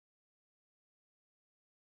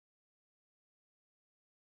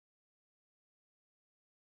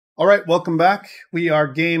All right, welcome back. We are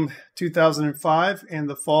Game 2005 in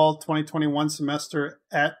the fall 2021 semester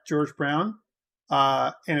at George Brown.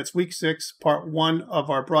 And it's week 6, part 1 of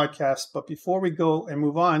our broadcast. But before we go and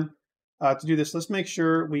move on to do this, let's make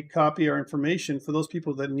sure we copy our information for those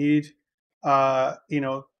people that need,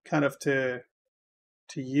 kind of to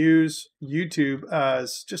use YouTube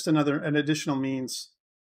as just an additional means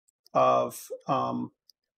of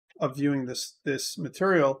viewing this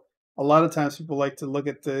material. A lot of times people like to look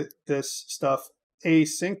at this stuff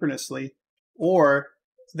asynchronously, or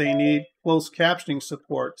they need closed captioning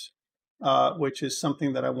support, which is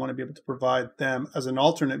something that I want to be able to provide them as an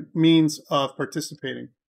alternate means of participating.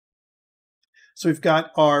 So we've got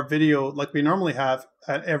our video like we normally have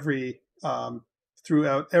at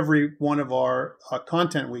throughout every one of our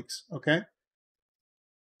content weeks. Okay,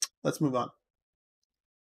 let's move on.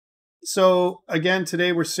 So again,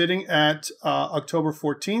 today we're sitting at October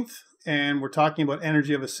 14th, and we're talking about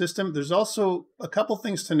energy of a system. There's also a couple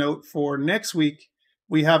things to note for next week.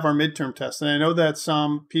 We have our midterm test. And I know that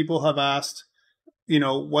some people have asked,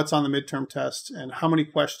 what's on the midterm test and how many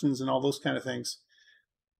questions and all those kind of things.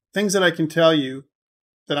 Things that I can tell you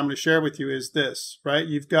that I'm going to share with you is this, right?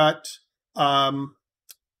 You've got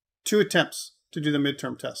 2 attempts to do the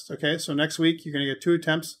midterm test. Okay, so next week you're going to get 2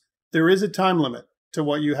 attempts. There is a time limit to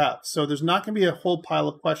what you have. So there's not going to be a whole pile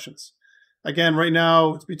of questions. Again, right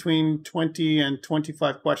now it's between 20 and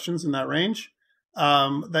 25 questions in that range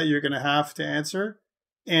that you're going to have to answer.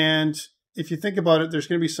 And if you think about it, there's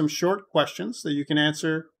going to be some short questions that you can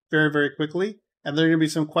answer very, very quickly. And there are going to be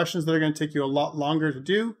some questions that are going to take you a lot longer to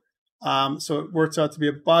do. So it works out to be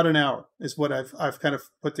about an hour is what I've kind of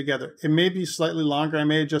put together. It may be slightly longer. I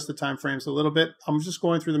may adjust the time frames a little bit. I'm just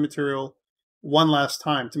going through the material one last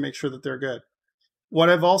time to make sure that they're good. What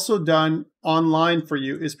I've also done online for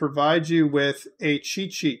you is provide you with a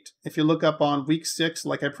cheat sheet. If you look up on week 6,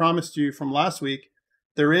 like I promised you from last week,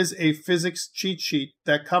 there is a physics cheat sheet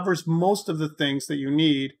that covers most of the things that you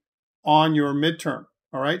need on your midterm.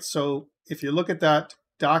 All right. So if you look at that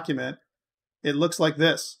document, it looks like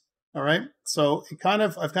this. All right. So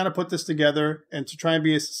I've kind of put this together and to try and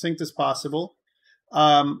be as succinct as possible.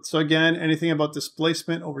 So again, anything about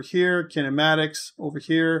displacement over here, kinematics over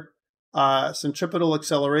here, centripetal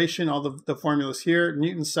acceleration, all the formulas here,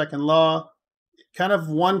 Newton's second law, kind of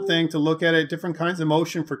one thing to look at it, different kinds of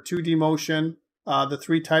motion for 2D motion, the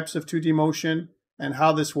 3 types of 2D motion and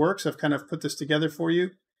how this works. I've kind of put this together for you.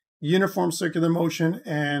 Uniform circular motion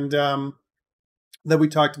and that we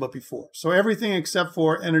talked about before. So everything except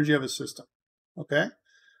for energy of a system. Okay.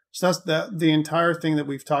 So that's the entire thing that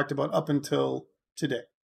we've talked about up until today.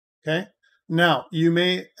 Okay. Now you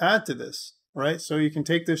may add to this, right? So you can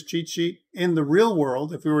take this cheat sheet in the real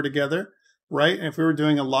world if we were together, right? And if we were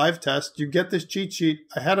doing a live test, you get this cheat sheet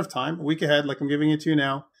ahead of time, a week ahead, like I'm giving it to you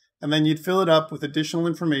now, and then you'd fill it up with additional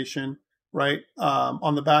information, right?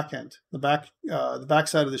 On the back end, the back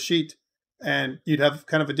side of the sheet, and you'd have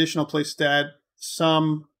kind of additional places to add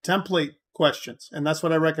some template questions. And that's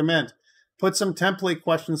what I recommend. Put some template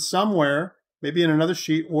questions somewhere, maybe in another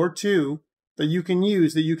sheet or 2 that you can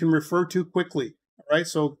use, that you can refer to quickly. Right,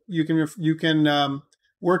 so you can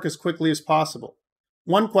work as quickly as possible.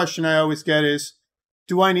 One question I always get is,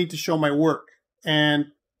 do I need to show my work? And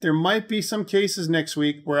there might be some cases next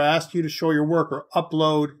week where I ask you to show your work or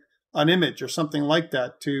upload an image or something like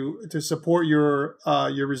that to support your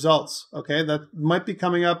results. Okay, that might be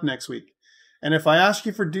coming up next week. And if I ask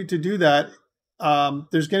you to do that,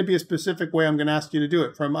 there's going to be a specific way I'm going to ask you to do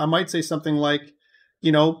it. I might say something like,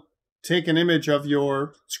 take an image of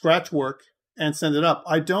your scratch work and send it up.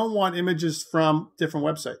 I don't want images from different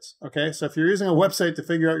websites. Okay, so if you're using a website to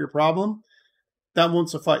figure out your problem, that won't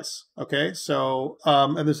suffice. Okay, so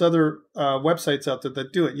and there's other websites out there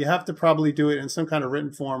that do it. You have to probably do it in some kind of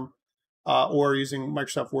written form or using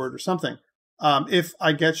Microsoft Word or something. If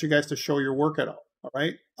I get you guys to show your work at all. All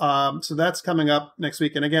right, so that's coming up next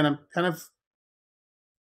week. And again, I'm kind of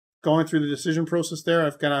going through the decision process there.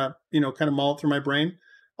 I've got to kind of mull it through my brain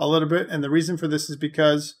a little bit, and the reason for this is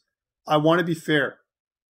because I want to be fair,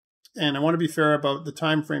 and I want to be fair about the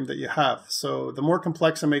time frame that you have. So the more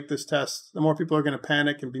complex I make this test, the more people are going to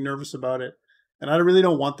panic and be nervous about it. And I really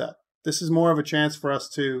don't want that. This is more of a chance for us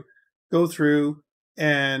to go through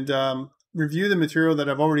and review the material that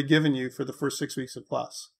I've already given you for the first 6 weeks of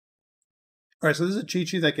class. All right, so this is a cheat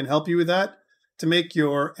sheet that can help you with that, to make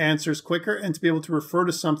your answers quicker and to be able to refer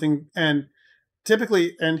to something. And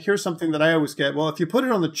typically, and here's something that I always get, well, if you put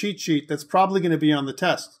it on the cheat sheet, that's probably going to be on the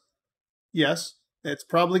test. Yes, it's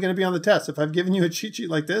probably going to be on the test. If I've given you a cheat sheet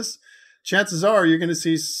like this, chances are you're going to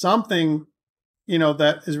see something,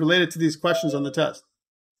 that is related to these questions on the test.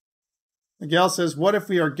 Miguel says, what if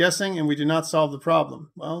we are guessing and we do not solve the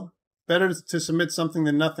problem? Well, better to submit something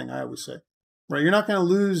than nothing, I always say. Right? You're not going to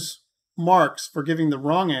lose marks for giving the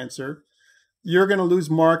wrong answer. You're going to lose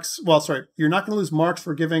marks. Well, sorry, you're not going to lose marks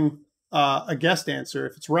for giving a guessed answer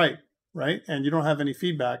if it's right, right? And you don't have any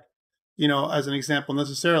feedback, you know, as an example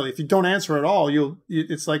necessarily. If you don't answer at all,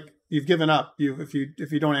 it's like you've given up. If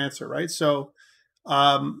you don't answer, right? So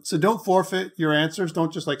don't forfeit your answers.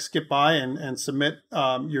 Don't just like skip by and submit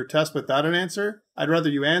your test without an answer. I'd rather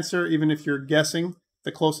you answer, even if you're guessing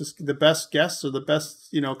the best guess, or the best,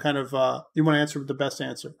 you know, kind of you want to answer with the best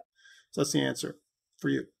answer. So that's the answer for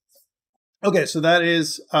you. Okay, so that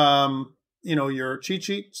is, you know, your cheat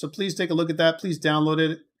sheet. So please take a look at that. Please download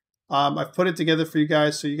it. I've put it together for you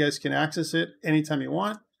guys so you guys can access it anytime you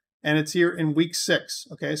want. And it's here in week 6.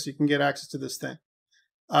 Okay, so you can get access to this thing.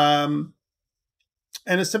 And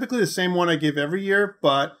it's typically the same one I give every year,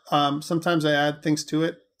 but sometimes I add things to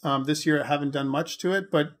it. This year I haven't done much to it,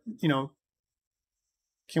 but, you know,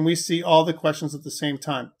 can we see all the questions at the same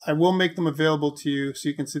time? I will make them available to you so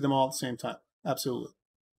you can see them all at the same time. Absolutely.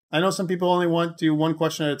 I know some people only want to do one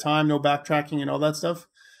question at a time, no backtracking and all that stuff.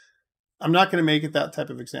 I'm not going to make it that type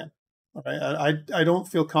of exam. All right? I don't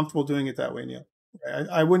feel comfortable doing it that way, Neil. Okay?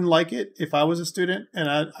 I wouldn't like it if I was a student,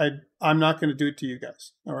 and I'm not going to do it to you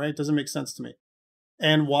guys. All right? It doesn't make sense to me.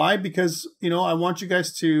 And why? Because, you know, I want you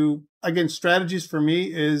guys to, again, strategies for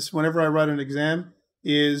me is whenever I write an exam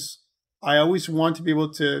is I always want to be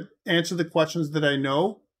able to answer the questions that I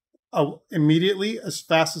know immediately as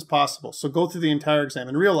fast as possible. So go through the entire exam.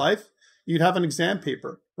 In real life, you'd have an exam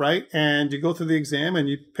paper, right? And you go through the exam and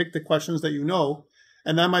you pick the questions that you know,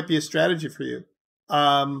 and that might be a strategy for you.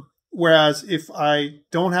 Whereas if I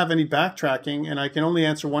don't have any backtracking and I can only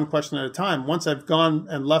answer one question at a time, once I've gone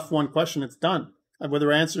and left one question, it's done,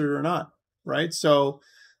 whether I answered it or not, right? So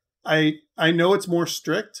I know it's more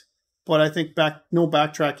strict, but I think no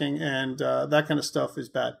backtracking and that kind of stuff is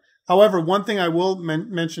bad. However, one thing I will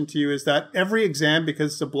mention to you is that every exam,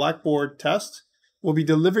 because it's a Blackboard test, will be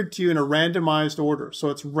delivered to you in a randomized order. So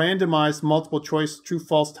it's randomized multiple choice, true,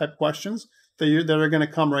 false type questions that are going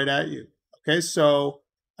to come right at you. Okay, so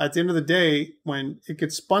at the end of the day, when it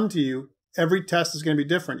gets spun to you, every test is going to be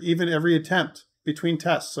different, even every attempt between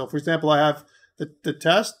tests. So for example, I have the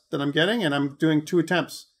test that I'm getting and I'm doing 2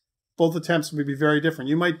 attempts. Both attempts will be very different.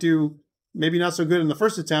 You might do maybe not so good in the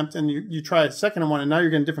first attempt, and you try a second one, and now you're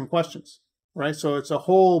getting different questions, right? So it's a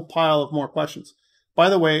whole pile of more questions. By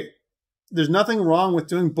the way, there's nothing wrong with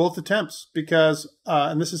doing both attempts because,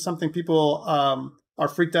 and this is something people are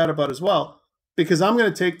freaked out about as well, because I'm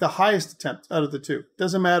going to take the highest attempt out of the 2.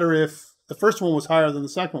 Doesn't matter if the first one was higher than the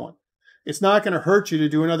second one. It's not going to hurt you to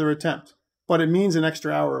do another attempt, but it means an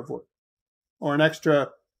extra hour of work or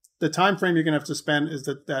the time frame you're going to have to spend is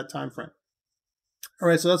that time frame. All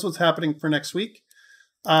right, so that's what's happening for next week.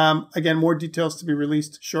 Again, more details to be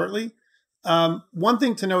released shortly. One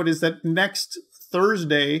thing to note is that next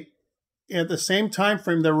Thursday, at the same time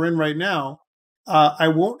frame that we're in right now, I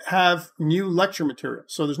won't have new lecture material.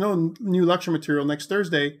 So there's no new lecture material next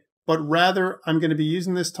Thursday, but rather I'm going to be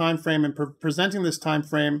using this time frame and presenting this time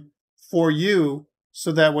frame for you,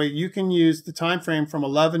 so that way you can use the time frame from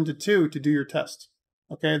 11 to 2 to do your test.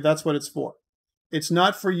 Okay, that's what it's for. It's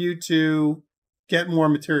not for you to get more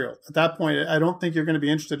material. At that point, I don't think you're going to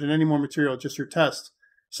be interested in any more material, just your test.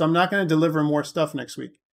 So I'm not going to deliver more stuff next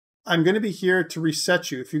week. I'm going to be here to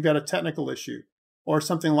reset you if you've got a technical issue or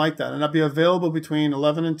something like that. And I'll be available between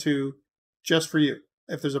 11 and 2 just for you.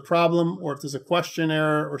 If there's a problem or if there's a question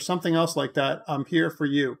error or something else like that, I'm here for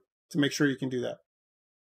you to make sure you can do that.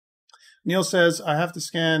 Neil says, I have to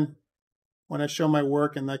scan when I show my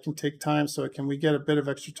work and that can take time. So can we get a bit of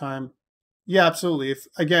extra time? Yeah, absolutely.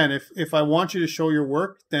 If I want you to show your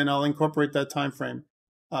work, then I'll incorporate that time frame.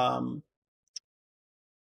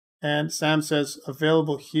 And Sam says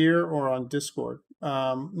available here or on Discord.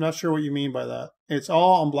 I'm not sure what you mean by that. It's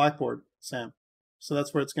all on Blackboard, Sam. So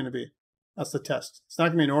that's where it's going to be. That's the test. It's not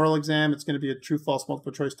going to be an oral exam. It's going to be a true, false,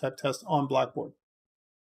 multiple choice type test on Blackboard.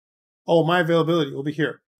 Oh, my availability will be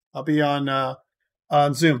here. I'll be on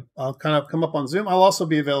Zoom. I'll kind of come up on Zoom. I'll also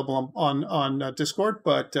be available on Discord,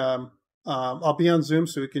 but I'll be on Zoom,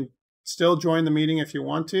 so we can still join the meeting if you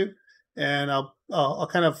want to. And I'll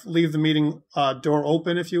kind of leave the meeting door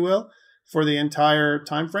open, if you will, for the entire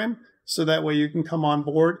time frame, so that way you can come on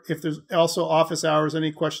board. If there's also office hours,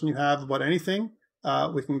 any question you have about anything,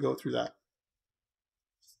 we can go through that.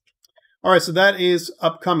 All right, so that is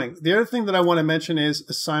upcoming. The other thing that I want to mention is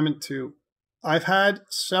assignment 2. I've had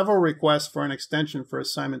several requests for an extension for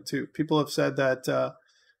assignment 2. People have said that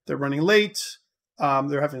they're running late.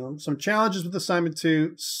 They're having some challenges with assignment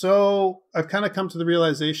 2. So I've kind of come to the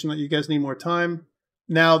realization that you guys need more time.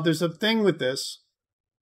 Now, there's a thing with this.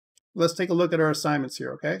 Let's take a look at our assignments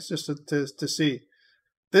here, okay? It's just to see.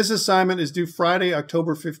 This assignment is due Friday,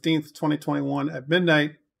 October 15th, 2021 at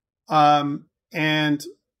midnight. And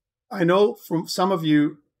I know from some of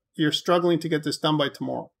you, you're struggling to get this done by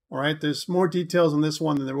tomorrow, all right? There's more details on this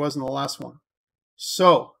one than there was in the last one.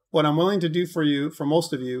 So what I'm willing to do for you, for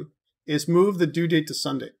most of you, is move the due date to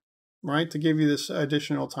Sunday, right? To give you this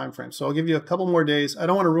additional time frame. So I'll give you a couple more days. I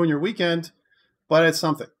don't want to ruin your weekend, but it's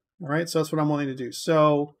something, all right? So that's what I'm willing to do.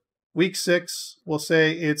 So week 6, we'll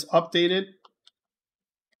say it's updated.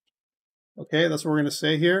 Okay, that's what we're going to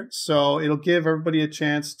say here. So it'll give everybody a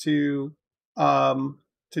chance to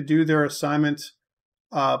do their assignment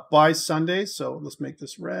by Sunday. So let's make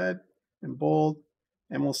this red and bold,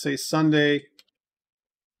 and we'll say Sunday,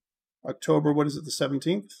 October, what is it, the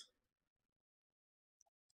 17th?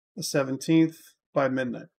 The 17th by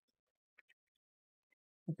midnight.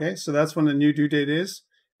 Okay, so that's when the new due date is.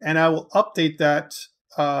 And I will update that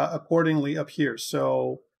accordingly up here.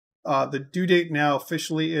 So the due date now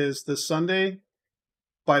officially is the Sunday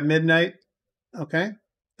by midnight. Okay,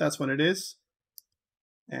 that's when it is.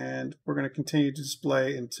 And we're going to continue to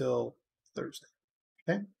display until Thursday.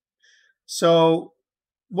 Okay, so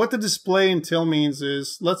what the display until means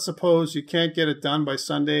is, let's suppose you can't get it done by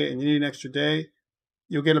Sunday and you need an extra day.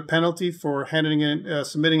 You'll get a penalty for handing it,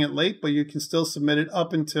 submitting it late, but you can still submit it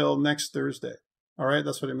up until next Thursday. All right,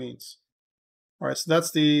 that's what it means. All right, so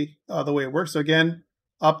that's the way it works. So again,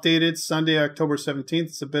 updated Sunday, October 17th.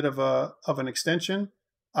 It's a bit of an extension.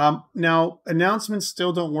 Now, announcements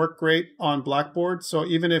still don't work great on Blackboard. So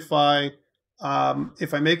even if I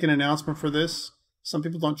make an announcement for this, some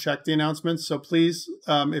people don't check the announcements. So please,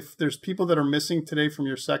 if there's people that are missing today from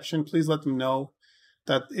your section, please let them know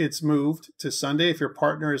that it's moved to Sunday. If your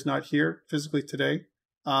partner is not here physically today,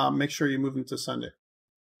 make sure you move them to Sunday.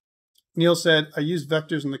 Neil said, I used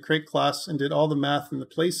vectors in the crate class and did all the math in the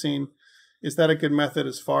placing. Is that a good method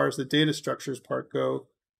as far as the data structures part go?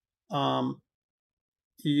 You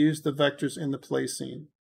use the vectors in the placing.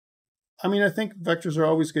 I mean, I think vectors are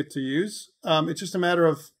always good to use. It's just a matter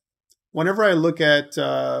of whenever I look at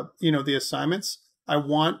the assignments, I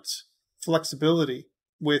want flexibility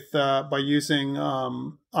with by using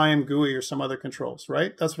IMGUI or some other controls,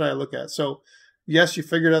 right? That's what I look at. So yes, you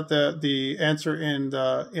figured out the answer in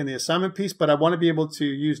the assignment piece, but I want to be able to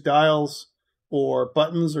use dials or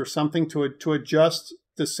buttons or something to adjust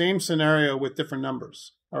the same scenario with different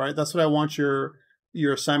numbers. All right, that's what I want your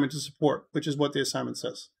assignment to support, which is what the assignment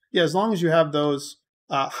says. Yeah, as long as you have those,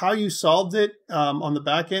 how you solved it on the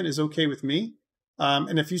back end is okay with me.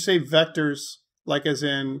 And if you say vectors, like as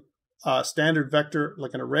in standard vector,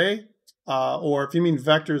 like an array, or if you mean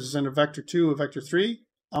vectors as in a vector 2, a vector 3,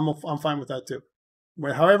 I'm fine with that too.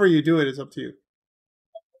 However you do it is up to you.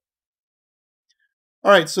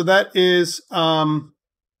 All right, so that is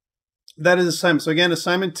assignment. So again,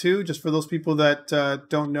 assignment 2, just for those people that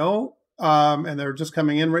don't know, and they're just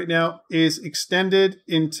coming in right now, is extended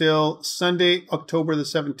until Sunday, October the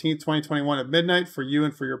 17th, 2021 at midnight for you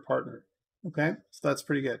and for your partner. Okay, so that's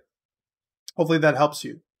pretty good. Hopefully that helps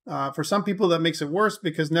you. For some people, that makes it worse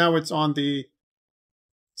because now it's on the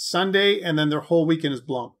Sunday and then their whole weekend is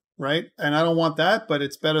blown, right? And I don't want that, but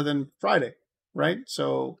it's better than Friday, right?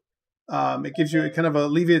 So it gives you, it kind of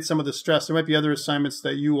alleviates some of the stress. There might be other assignments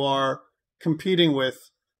that you are competing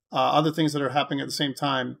with, other things that are happening at the same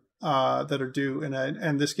time that are due,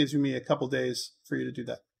 and this gives me a couple days for you to do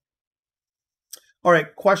that. All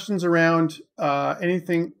right, questions around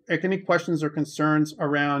anything, any questions or concerns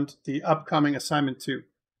around the upcoming assignment 2?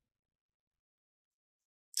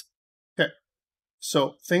 Okay,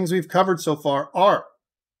 so things we've covered so far are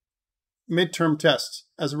midterm tests.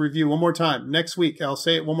 As a review, one more time, next week, I'll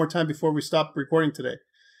say it one more time before we stop recording today.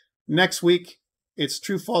 Next week, it's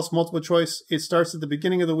true, false, multiple choice. It starts at the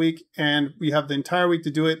beginning of the week, and we have the entire week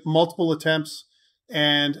to do it, multiple attempts,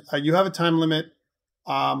 and you have a time limit.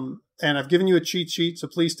 And I've given you a cheat sheet, so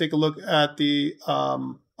please take a look at the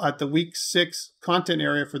week 6 content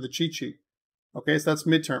area for the cheat sheet. Okay, so that's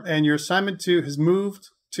midterm, and your assignment 2 has moved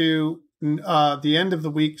to the end of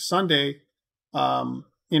the week, Sunday.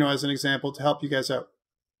 As an example to help you guys out.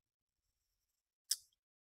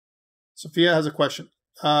 Sophia has a question.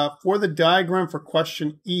 For the diagram for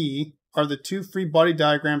question E, are the 2 free body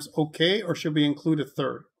diagrams okay, or should we include a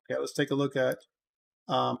third? Okay, let's take a look at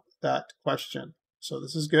that question. So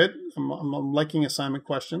this is good. I'm liking assignment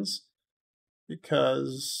questions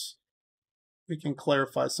because we can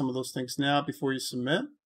clarify some of those things now before you submit.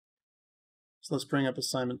 So let's bring up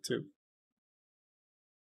assignment 2.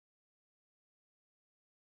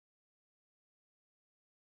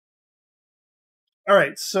 All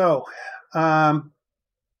right, so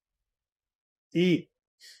E.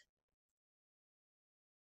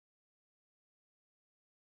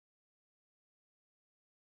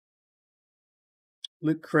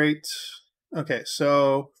 Loot crate. Okay,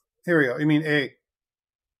 so here we go. You mean A.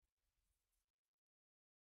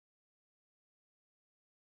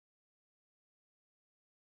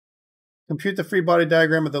 Compute the free body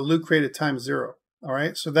diagram of the loot crate at time 0. All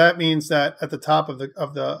right, so that means that at the top of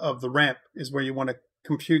the ramp is where you want to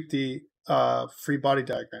compute the free body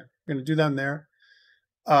diagram. We're going to do that in there.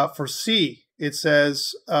 For C, it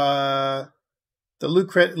says the loot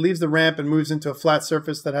crate leaves the ramp and moves into a flat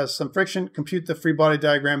surface that has some friction. Compute the free body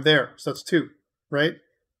diagram there. So that's 2, right?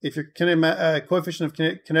 If your coefficient of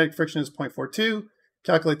kinetic friction is 0.42,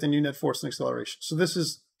 calculate the new net force and acceleration. So this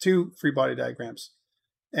is 2 free body diagrams.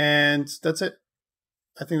 And that's it.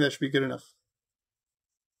 I think that should be good enough.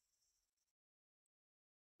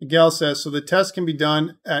 Miguel says, so the test can be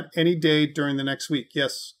done at any day during the next week.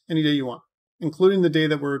 Yes, any day you want, including the day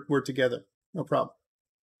that we're together. No problem.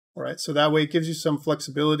 All right, so that way it gives you some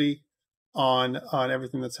flexibility on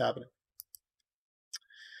everything that's happening.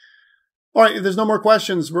 All right, if there's no more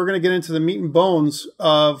questions, we're going to get into the meat and bones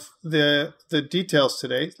of the details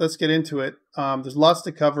today. Let's get into it. There's lots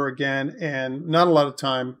to cover again, and not a lot of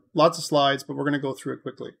time. Lots of slides, but we're going to go through it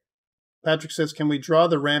quickly. Patrick says, can we draw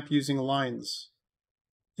the ramp using lines?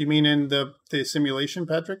 You mean in the simulation,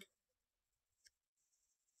 Patrick?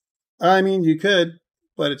 I mean, you could,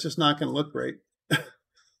 but it's just not going to look great.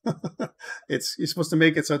 You're supposed to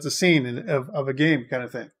make it so it's a scene of a game kind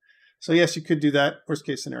of thing. So yes, you could do that, worst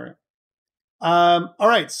case scenario. All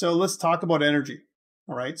right, so let's talk about energy.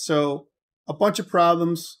 All right, so a bunch of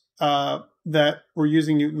problems that we're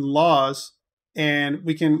using Newton's laws, and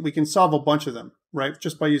we can solve a bunch of them, right?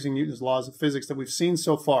 Just by using Newton's laws of physics that we've seen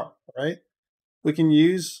so far, right? We can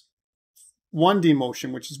use 1D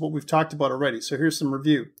motion, which is what we've talked about already. So here's some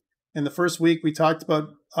review. In the first week, we talked about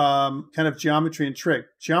kind of geometry and trig.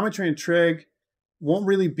 Geometry and trig won't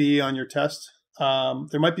really be on your test.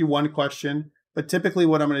 There might be one question, but typically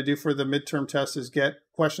what I'm going to do for the midterm test is get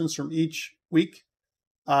questions from each week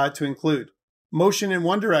to include. Motion in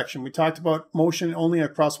one direction, we talked about motion only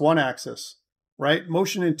across one axis, right?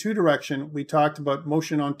 Motion in two direction, we talked about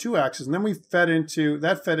motion on two axes. And then we fed into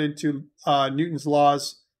Newton's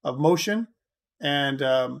laws of motion, and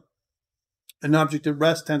an object at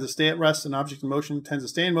rest tends to stay at rest. An object in motion tends to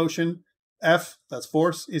stay in motion. F, that's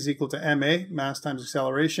force, is equal to ma, mass times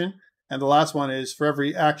acceleration. And the last one is for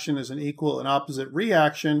every action is an equal and opposite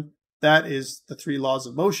reaction. That is the 3 laws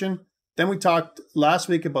of motion. Then we talked last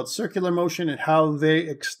week about circular motion and how they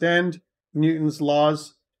extend Newton's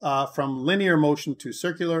laws from linear motion to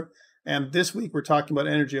circular. And this week we're talking about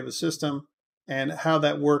energy of a system and how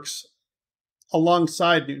that works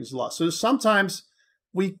alongside Newton's laws. So sometimes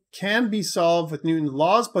we can be solved with Newton's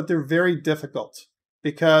laws, but they're very difficult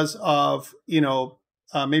because of,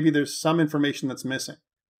 maybe there's some information that's missing.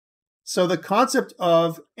 So the concept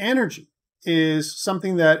of energy is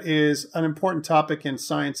something that is an important topic in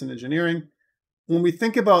science and engineering. When we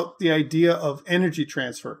think about the idea of energy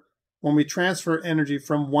transfer, when we transfer energy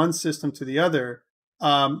from one system to the other,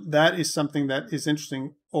 that is something that is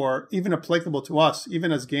interesting or even applicable to us,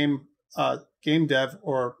 even as game dev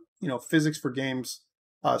or physics for games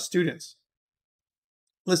students.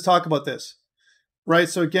 Let's talk about this, right?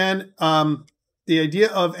 So again, the idea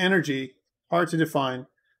of energy, hard to define,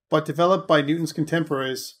 but developed by Newton's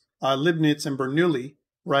contemporaries, Leibniz and Bernoulli,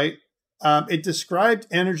 right? It described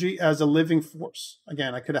energy as a living force.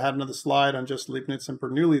 Again, I could have had another slide on just Leibniz and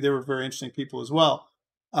Bernoulli. They were very interesting people as well.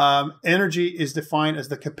 Energy is defined as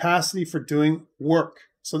the capacity for doing work.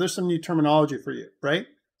 So there's some new terminology for you, right?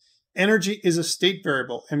 Energy is a state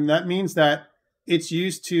variable, and that means that it's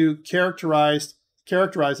used to characterize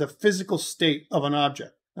a physical state of an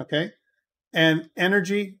object, okay? And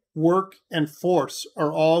energy, work, and force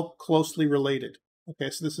are all closely related, okay?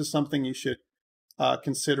 So this is something you should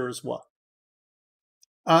consider as well.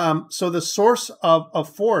 So the source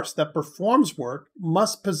of force that performs work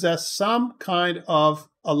must possess some kind of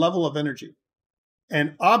a level of energy.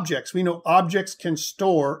 And objects, we know objects can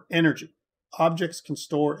store energy. Objects can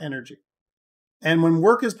store energy. And when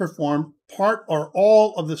work is performed, part or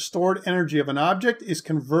all of the stored energy of an object is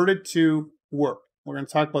converted to work. We're going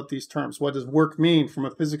to talk about these terms. What does work mean from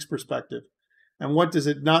a physics perspective? And what does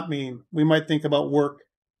it not mean? We might think about work,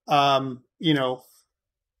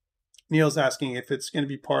 Neil's asking if it's going to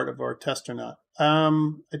be part of our test or not. I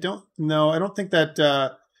don't know. I don't think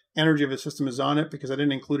that energy of a system is on it because I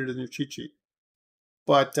didn't include it in your cheat sheet.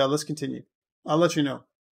 But let's continue. I'll let you know.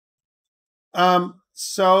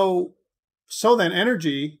 So then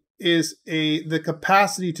energy is the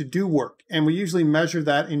capacity to do work, and we usually measure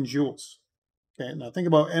that in joules. Okay, now think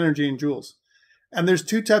about energy in joules. And there's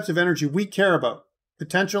two types of energy we care about: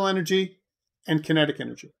 potential energy and kinetic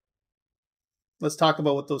energy. Let's talk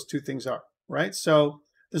about what those two things are, right? So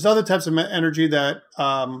there's other types of energy that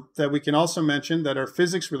that we can also mention that are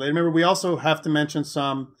physics related. Remember, we also have to mention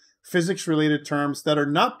some physics related terms that are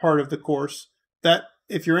not part of the course that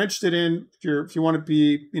if you're interested in, if you want to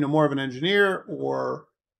be, more of an engineer, or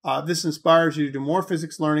this inspires you to do more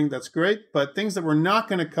physics learning, that's great. But things that we're not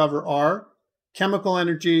going to cover are chemical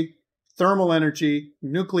energy, thermal energy,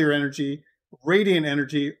 nuclear energy, radiant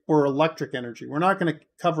energy, or electric energy. We're not going to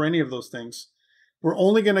cover any of those things. We're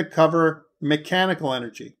only going to cover mechanical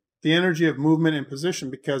energy, the energy of movement and position,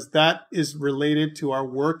 because that is related to our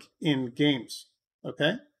work in games.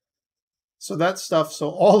 Okay? So that stuff, so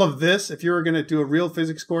all of this, if you were going to do a real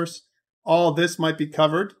physics course, all this might be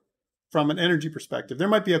covered from an energy perspective. There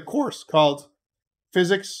might be a course called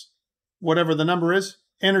physics, whatever the number is,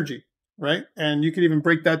 energy, right? And you could even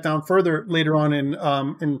break that down further later on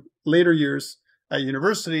in later years at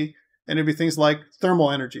university, and it'd be things like thermal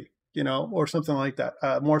energy, or something like that,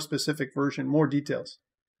 more specific version, more details.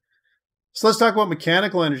 So let's talk about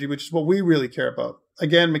mechanical energy, which is what we really care about.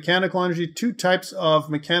 Again, mechanical energy, two types of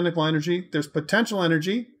mechanical energy. There's potential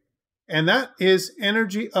energy, and that is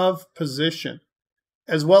energy of position,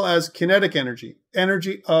 as well as kinetic energy,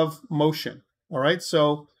 energy of motion. All right,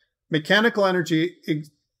 so mechanical energy,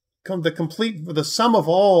 the sum of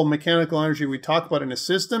all mechanical energy we talk about in a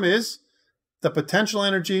system is the potential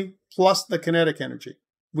energy plus the kinetic energy.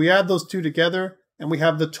 We add those two together, and we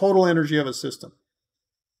have the total energy of a system.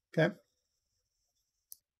 Okay.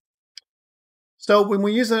 So when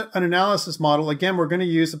we use an analysis model, again, we're going to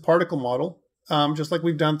use a particle model, just like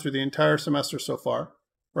we've done through the entire semester so far,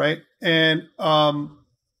 right? And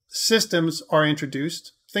systems are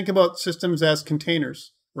introduced. Think about systems as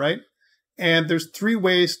containers, right? And there's 3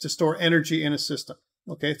 ways to store energy in a system,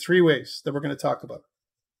 okay? 3 ways that we're going to talk about.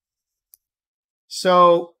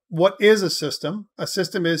 So what is a system? A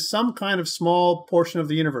system is some kind of small portion of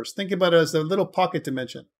the universe. Think about it as a little pocket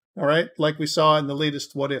dimension, all right? Like we saw in the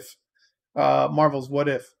latest What If. Marvel's What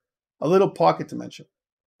If, a little pocket dimension.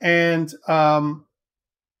 And,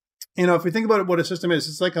 if we think about what a system is,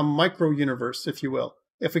 it's like a micro universe, if you will.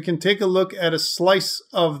 If we can take a look at a slice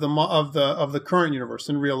of the current universe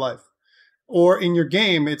in real life, or in your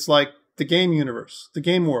game, it's like the game universe, the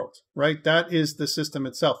game world, right? That is the system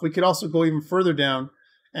itself. We could also go even further down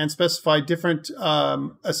and specify different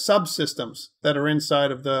subsystems that are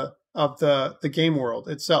inside of the game world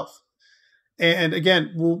itself. And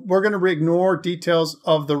again, we're going to ignore details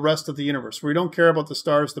of the rest of the universe. We don't care about the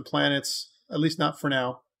stars, the planets, at least not for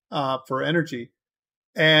now, for energy.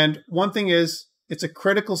 And one thing is, it's a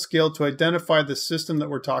critical skill to identify the system that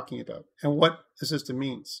we're talking about and what the system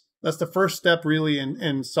means. That's the first step really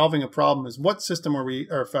in solving a problem, is what system are we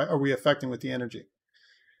affecting with the energy.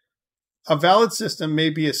 A valid system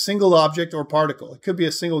may be a single object or particle. It could be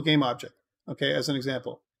a single game object, okay, as an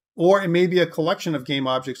example. Or it may be a collection of game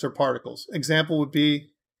objects or particles. Example would be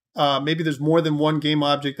maybe there's more than one game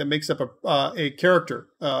object that makes up a character,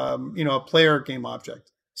 a player game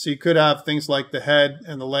object. So you could have things like the head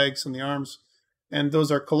and the legs and the arms, and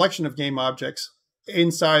those are a collection of game objects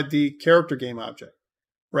inside the character game object,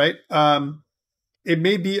 right? It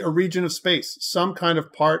may be a region of space, some kind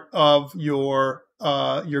of part of your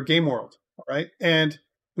game world, all right? And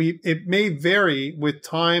it may vary with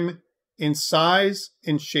time in size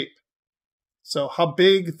and shape. So how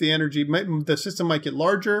big the system might get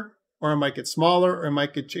larger, or it might get smaller, or it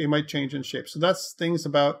might change in shape. So that's things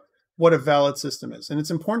about what a valid system is. And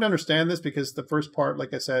it's important to understand this because it's the first part,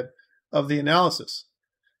 like I said, of the analysis.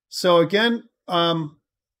 So again,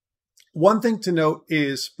 one thing to note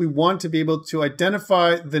is we want to be able to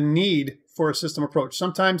identify the need for a system approach.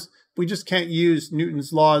 Sometimes we just can't use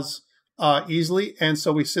Newton's laws easily. And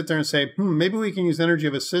so we sit there and say, maybe we can use energy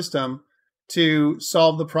of a system to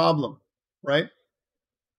solve the problem, right?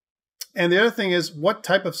 And the other thing is, what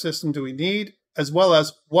type of system do we need, as well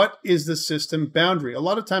as what is the system boundary? A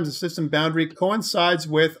lot of times the system boundary coincides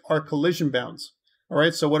with our collision bounds, all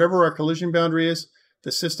right? So whatever our collision boundary is,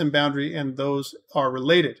 the system boundary and those are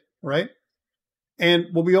related, right? And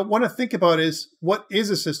what we want to think about is, what is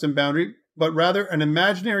a system boundary, but rather an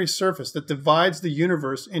imaginary surface that divides the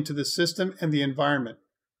universe into the system and the environment.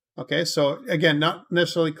 Okay, so again, not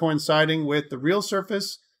necessarily coinciding with the real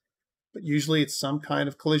surface, but usually it's some kind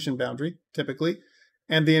of collision boundary, typically,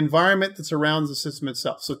 and the environment that surrounds the system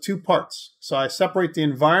itself. So 2 parts. So I separate the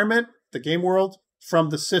environment, the game world, from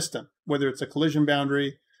the system, whether it's a collision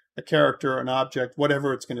boundary, a character, an object,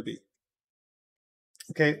 whatever it's going to be.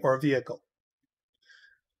 okay, or a vehicle.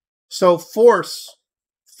 So force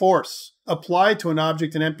applied to an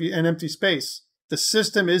object in empty space. The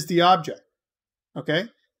system is the object, okay?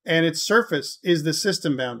 And its surface is the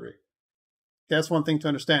system boundary. That's one thing to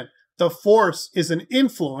understand. The force is an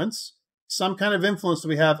influence, some kind of influence that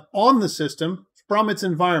we have on the system from its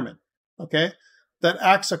environment, okay? That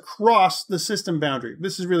acts across the system boundary.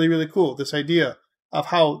 This is really, really cool, this idea of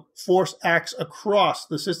how force acts across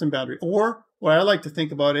the system boundary. Or what I like to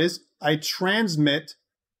think about is I transmit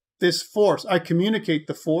this force. I communicate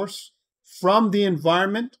the force from the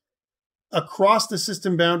environment across the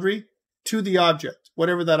system boundary to the object,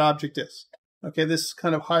 whatever that object is. Okay, this is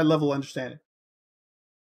kind of high-level understanding.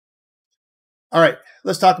 All right,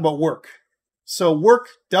 let's talk about work. So work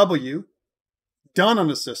W done on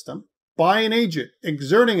a system by an agent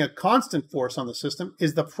exerting a constant force on the system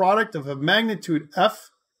is the product of a magnitude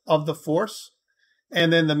F of the force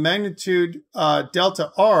and then the magnitude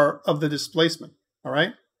delta R of the displacement, all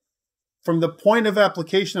right? From the point of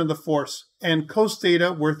application of the force and cos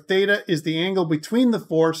theta, where theta is the angle between the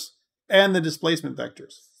force and the displacement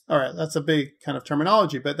vectors. All right, that's a big kind of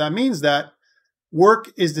terminology, but that means that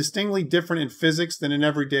work is distinctly different in physics than in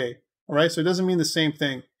everyday, all right? So it doesn't mean the same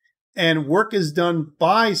thing. And work is done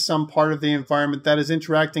by some part of the environment that is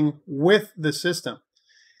interacting with the system.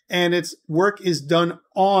 And its work is done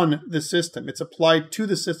on the system. It's applied to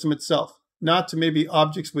the system itself, not to maybe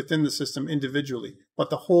objects within the system individually, but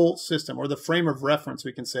the whole system or the frame of reference,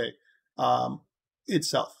 we can say,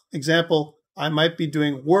 itself. Example, I might be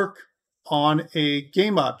doing work on a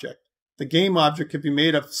game object. The game object could be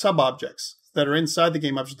made of sub-objects that are inside the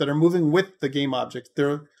game object that are moving with the game object.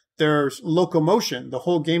 There's locomotion. The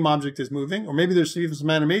whole game object is moving, or maybe there's even some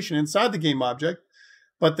animation inside the game object,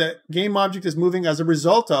 but the game object is moving as a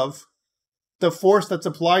result of the force that's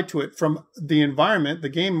applied to it from the environment, the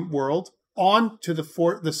game world, on to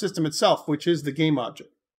the system itself, which is the game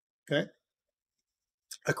object, okay?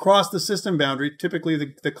 Across the system boundary, typically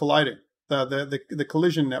the colliding, the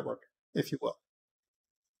collision network, if you will.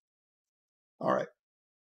 All right.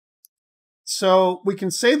 So we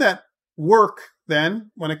can say that work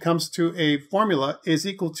then, when it comes to a formula, is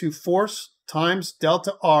equal to force times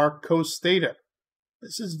delta R cos theta.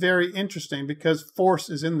 This is very interesting because force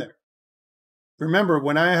is in there. Remember,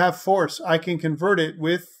 when I have force, I can convert it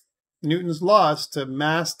with Newton's laws to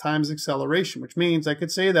mass times acceleration, which means I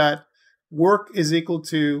could say that work is equal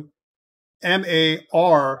to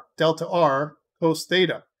MAR delta R cos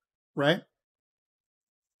theta, right?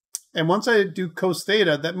 And once I do cos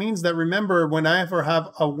theta, that means that, remember, when I ever have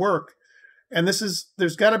a work, and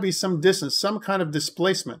there's got to be some distance, some kind of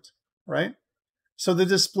displacement, right? So the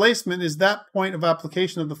displacement is that point of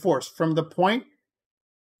application of the force from the point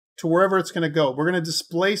to wherever it's going to go. We're going to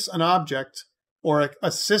displace an object or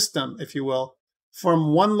a system, if you will,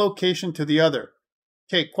 from one location to the other.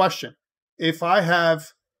 Okay, question. If a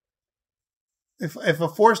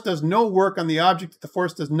force does no work on the object, the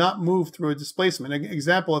force does not move through a displacement.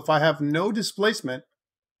 Example, if I have no displacement,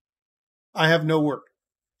 I have no work,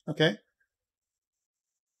 okay?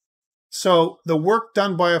 So the work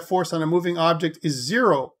done by a force on a moving object is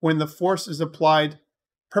zero when the force is applied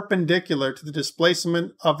perpendicular to the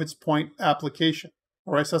displacement of its point application.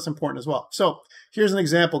 All right, so that's important as well. So here's an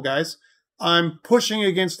example, guys. I'm pushing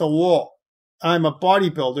against a wall. I'm a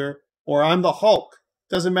bodybuilder, or I'm the Hulk.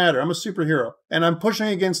 Doesn't matter. I'm a superhero. And I'm pushing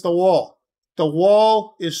against the wall. The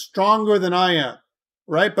wall is stronger than I am,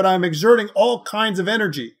 right? But I'm exerting all kinds of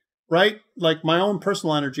energy, right? Like my own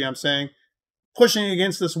personal energy, I'm saying, pushing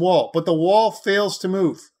against this wall. But the wall fails to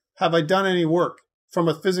move. Have I done any work from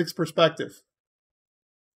a physics perspective?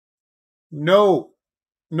 No.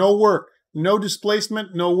 No work. No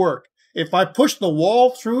displacement, no work. If I push the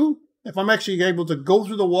wall through, if I'm actually able to go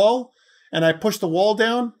through the wall and I push the wall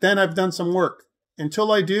down, then I've done some work.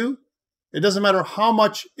 Until I do, it doesn't matter how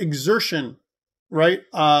much exertion, right?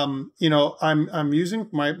 I'm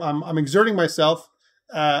exerting myself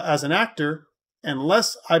as an actor,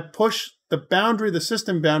 unless I push the boundary, the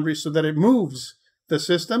system boundary, so that it moves the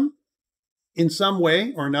system in some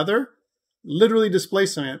way or another, literally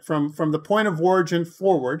displacing it from the point of origin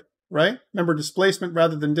forward, right? Remember, displacement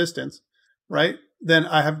rather than distance, right? Then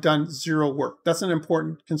I have done zero work. That's an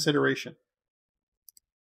important consideration.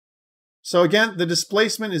 So again, the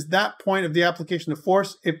displacement is that point of the application of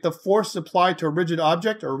force. If the force is applied to a rigid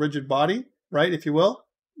object or a rigid body, right, if you will,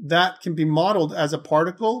 that can be modeled as a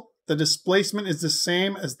particle. The displacement is the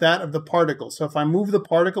same as that of the particle. So if I move the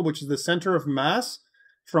particle, which is the center of mass,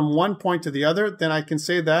 from one point to the other, then I can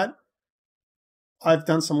say that I've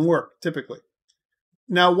done some work, typically.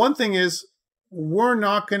 Now, one thing is, we're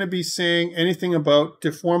not going to be saying anything about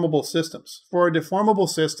deformable systems. For a deformable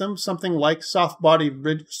system, something like instead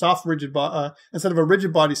of a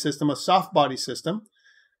rigid body system, a soft body system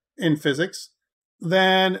in physics,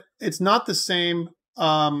 then it's not the same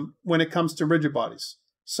when it comes to rigid bodies.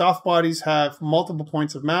 Soft bodies have multiple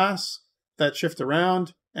points of mass that shift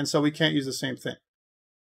around, and so we can't use the same thing.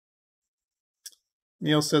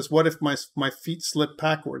 Neil says, what if my feet slip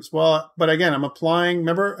backwards? Well, but again, I'm applying,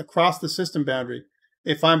 remember, across the system boundary.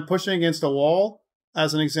 If I'm pushing against a wall,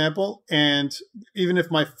 as an example, and even if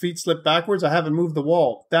my feet slip backwards, I haven't moved the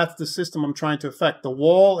wall. That's the system I'm trying to affect, the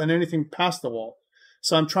wall and anything past the wall.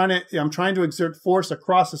 So I'm trying to exert force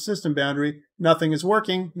across the system boundary. Nothing is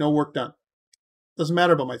working, no work done. Doesn't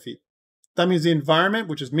matter about my feet. That means the environment,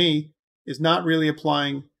 which is me, is not really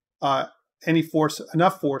applying any force,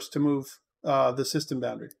 enough force to move the system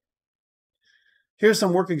boundary. Here's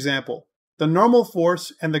some work example. The normal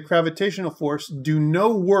force and the gravitational force do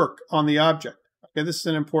no work on the object. Okay, this is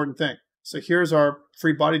an important thing. So here's our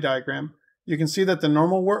free body diagram. You can see that the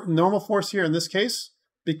normal force here in this case,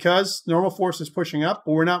 because normal force is pushing up,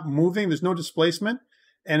 but we're not moving, there's no displacement.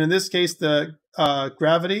 And in this case, the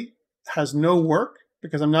gravity has no work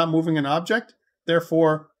because I'm not moving an object.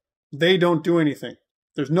 Therefore, they don't do anything.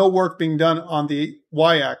 There's no work being done on the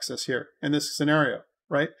y-axis here in this scenario,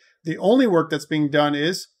 right? The only work that's being done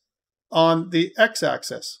is on the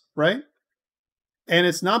x-axis, right? And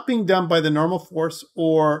it's not being done by the normal force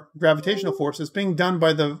or gravitational force. It's being done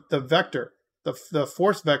by the vector, the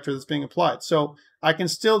force vector that's being applied. So I can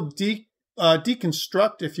still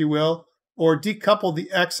deconstruct, if you will, or decouple the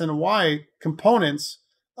x and y components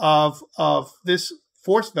of this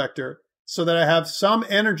force vector, so that I have some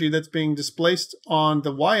energy that's being displaced on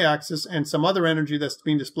the y-axis and some other energy that's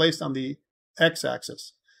being displaced on the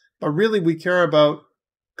x-axis. But really, we care about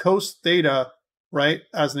cos theta, right,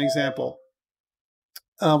 as an example.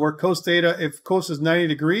 Where cos theta, if cos is 90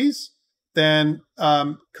 degrees, then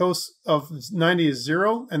cos of 90 is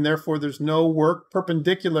 0, and therefore there's no work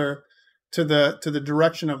perpendicular to the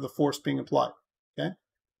direction of the force being applied. Okay.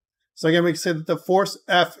 So again, we can say that the force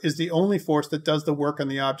F is the only force that does the work on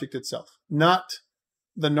the object itself, not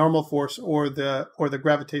the normal force or the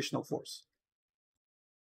gravitational force.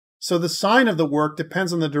 So the sign of the work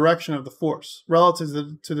depends on the direction of the force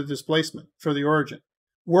relative to the displacement for the origin.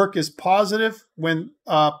 Work is positive when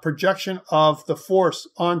projection of the force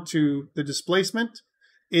onto the displacement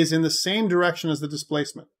is in the same direction as the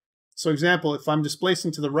displacement. So example, if I'm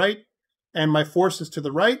displacing to the right and my force is to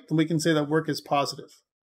the right, then we can say that work is positive.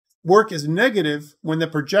 Work is negative when the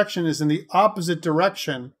projection is in the opposite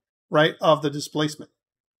direction, right, of the displacement.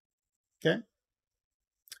 Okay?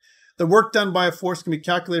 The work done by a force can be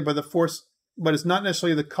calculated by the force, but it's not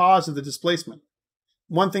necessarily the cause of the displacement.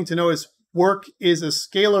 One thing to know is work is a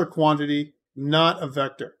scalar quantity, not a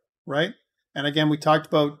vector, right? And again, we talked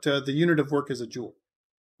about the unit of work is a joule,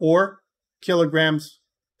 or kilograms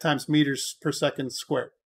times meters per second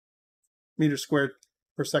squared, meters squared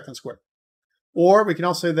per second squared. Or we can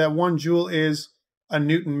also say that 1 joule is a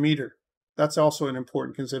Newton meter. That's also an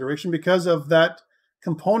important consideration because of that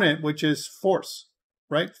component, which is force,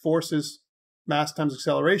 right? Force is mass times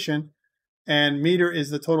acceleration, and meter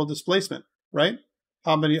is the total displacement, right?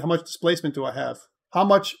 How much displacement do I have? How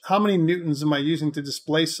many newtons am I using to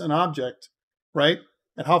displace an object, right?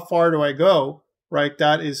 And how far do I go, right?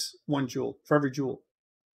 That is 1 joule for every joule.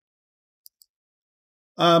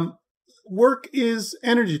 Work is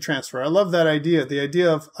energy transfer. I love that idea. The idea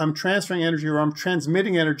of I'm transferring energy or I'm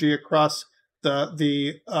transmitting energy across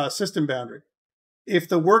the system boundary. If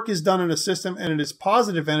the work is done in a system and it is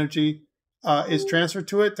positive energy is transferred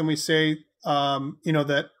to it, then we say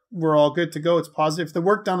that we're all good to go. It's positive. If the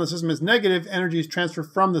work done in the system is negative, energy is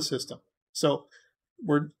transferred from the system. So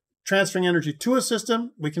we're transferring energy to a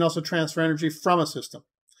system. We can also transfer energy from a system.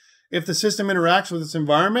 If the system interacts with its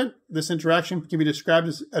environment, this interaction can be described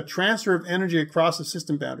as a transfer of energy across the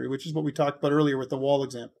system boundary, which is what we talked about earlier with the wall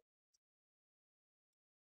example.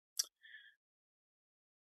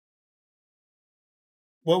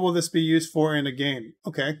 What will this be used for in a game?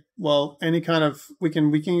 Okay, well, any kind of, we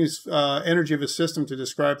can use energy of a system to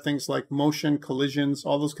describe things like motion, collisions,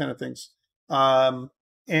 all those kind of things,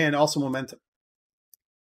 and also momentum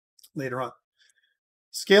later on.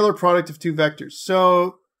 Scalar product of 2 vectors.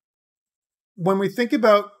 So when we think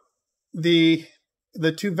about the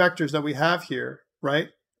 2 vectors that we have here, right,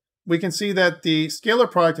 we can see that the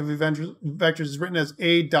scalar product of vectors is written as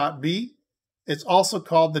A dot B. It's also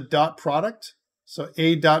called the dot product. So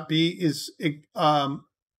A dot B is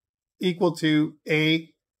equal to A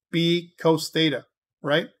B cos theta,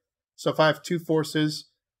 right? So if I have 2 forces,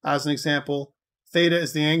 as an example, Theta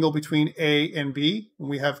is the angle between A and B when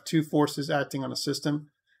we have two forces acting on a system.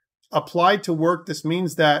 Applied to work, this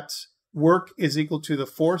means that work is equal to the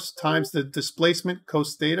force times the displacement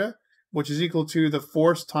cos theta, which is equal to the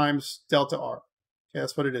force times delta R. Okay,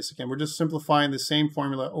 that's what it is. Again, we're just simplifying the same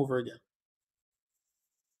formula over again.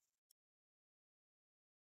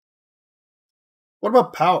 What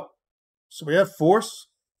about power? So we have force,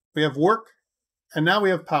 we have work, and now we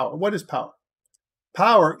have power. What is power?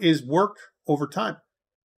 Power is work over time,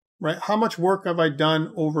 right? How much work have I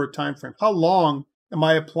done over a time frame? How long am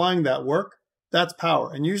I applying that work? That's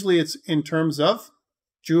power. And usually it's in terms of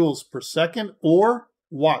joules per second or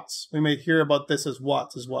watts. We may hear about this as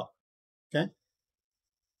watts as well, okay?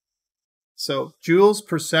 So joules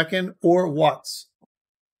per second or watts,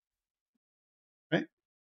 right?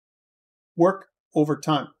 Work over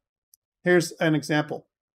time. Here's an example.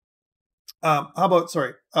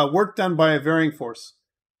 Work done by a varying force.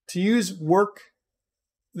 To use work,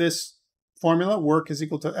 this formula, work is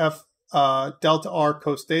equal to F delta R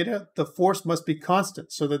cos theta. The force must be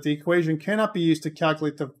constant so that the equation cannot be used to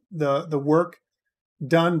calculate the work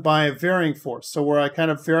done by a varying force. So where I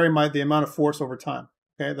kind of vary the amount of force over time.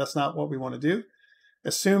 Okay, that's not what we want to do.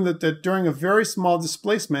 Assume that during a very small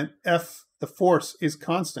displacement, F, the force, is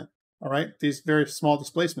constant. All right, these very small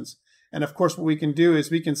displacements. And of course, what we can do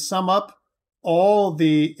is we can sum up all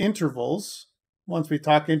the intervals. Once we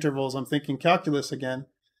talk intervals, I'm thinking calculus again,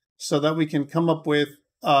 so that we can come up with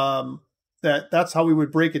that's how we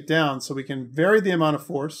would break it down. So we can vary the amount of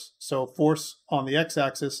force, so force on the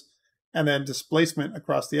x-axis, and then displacement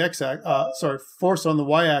across the force on the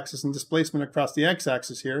y-axis and displacement across the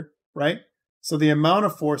x-axis here, right? So the amount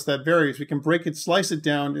of force that varies, we can break it, slice it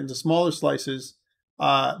down into smaller slices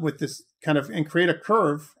with this kind of, and create a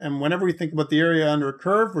curve. And whenever we think about the area under a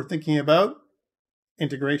curve, we're thinking about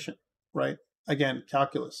integration, right? Again,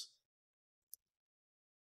 calculus.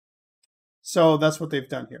 So that's what they've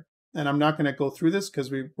done here. And I'm not going to go through this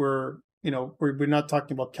because we're not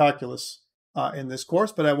talking about calculus in this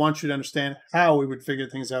course, but I want you to understand how we would figure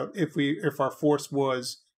things out if our force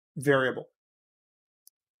was variable.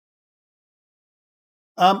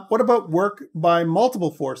 What about work by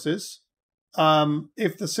multiple forces?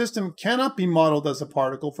 If the system cannot be modeled as a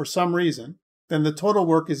particle for some reason, then the total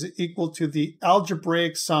work is equal to the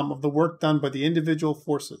algebraic sum of the work done by the individual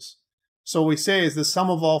forces. So what we say is the sum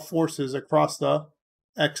of all forces across the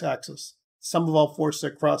x-axis, sum of all forces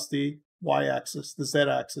across the y-axis, the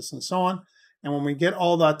z-axis, and so on. And when we get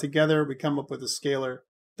all that together, we come up with a scalar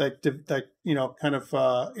that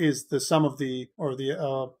is the sum of the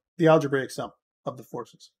algebraic sum of the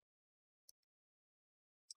forces.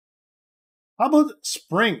 How about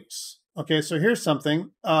springs? Okay, so here's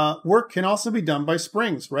something. Work can also be done by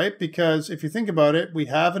springs, right? Because if you think about it, we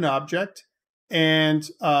have an object, and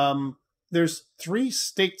there's 3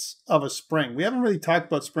 states of a spring. We haven't really talked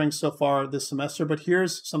about springs so far this semester, but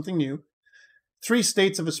here's something new. 3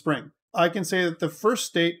 states of a spring. I can say that the first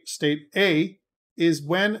state, state A, is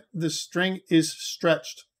when the string is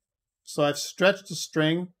stretched. So I've stretched a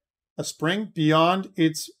spring beyond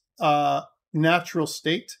its natural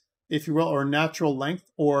state, if you will, or natural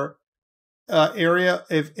length, or area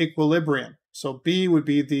of equilibrium. So B would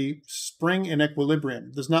be the spring in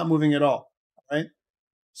equilibrium. There's not moving at all, right?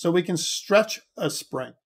 So we can stretch a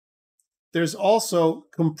spring. There's also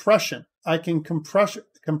compression. I can compress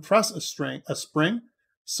a spring,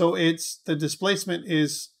 so the displacement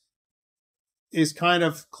is kind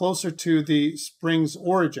of closer to the spring's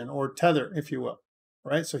origin, or tether, if you will,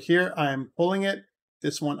 right? So here I'm pulling it.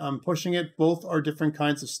 This one I'm pushing it. Both are different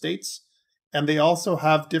kinds of states, and they also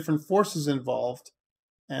have different forces involved.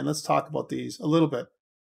 And let's talk about these a little bit.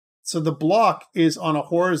 So the block is on a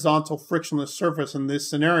horizontal frictionless surface in this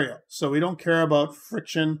scenario. So we don't care about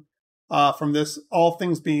friction from this. All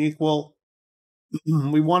things being equal,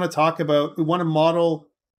 we want to model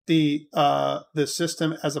the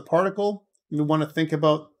system as a particle. We want to think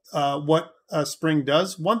about what a spring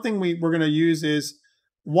does. One thing we're going to use is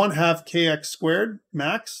 1/2 kx squared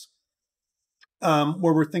max,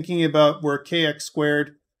 where we're thinking about where kx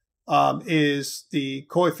squared is the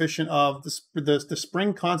coefficient of the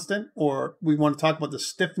spring constant, or we want to talk about the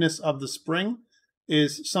stiffness of the spring,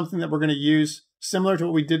 is something that we're going to use similar to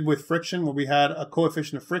what we did with friction, where we had a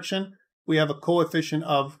coefficient of friction. We have a coefficient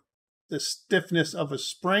of the stiffness of a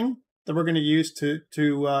spring that we're going to use to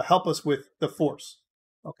help us with the force,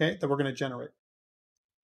 okay, that we're going to generate.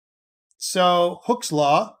 So Hooke's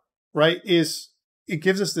law, right, it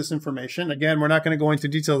gives us this information. Again, we're not going to go into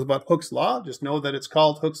details about Hooke's law. Just know that it's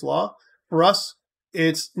called Hooke's law. For us,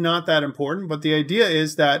 it's not that important, but the idea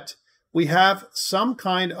is that we have some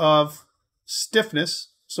kind of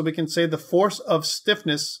stiffness. So we can say the force of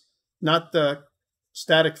stiffness, not the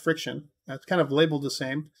static friction. That's kind of labeled the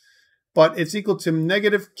same, but it's equal to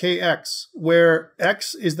negative kx, where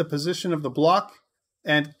x is the position of the block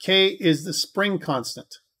and k is the spring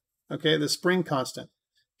constant. Okay, the spring constant.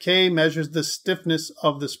 K measures the stiffness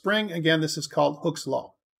of the spring. Again, this is called Hooke's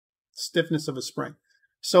law, stiffness of a spring.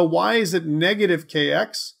 So why is it negative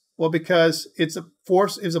kx? Well, because it's a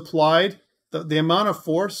force is applied, the amount of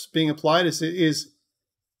force being applied is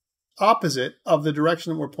opposite of the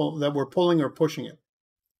direction that we're pulling or pushing it.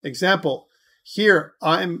 Example, here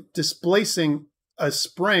I'm displacing a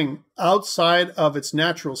spring outside of its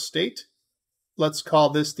natural state. Let's call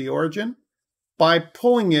this the origin. By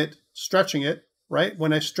pulling it, stretching it, right?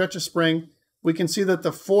 When I stretch a spring, we can see that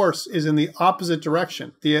the force is in the opposite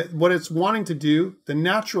direction. What it's wanting to do, the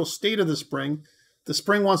natural state of the spring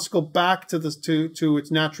wants to go back to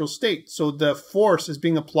its natural state. So the force is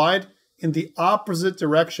being applied in the opposite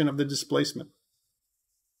direction of the displacement.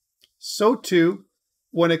 So too,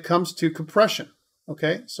 when it comes to compression.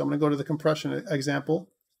 Okay, so I'm going to go to the compression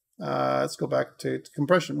example. Let's go back to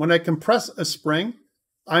compression. When I compress a spring,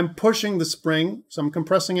 I'm pushing the spring, so I'm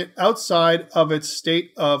compressing it outside of its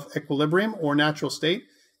state of equilibrium or natural state,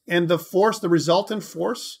 and the force, the resultant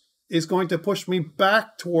force, is going to push me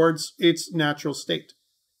back towards its natural state.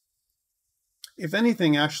 If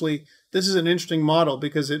anything, actually, this is an interesting model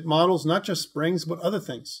because it models not just springs, but other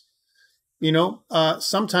things. You know,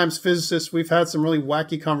 sometimes physicists, we've had some really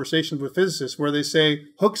wacky conversations with physicists where they say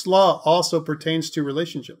Hooke's law also pertains to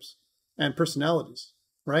relationships and personalities,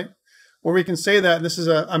 right? Or we can say that, and this is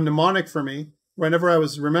a mnemonic for me, whenever I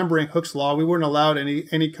was remembering Hooke's law, we weren't allowed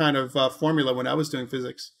any kind of formula when I was doing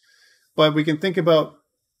physics. But we can think about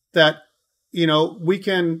that, you know, we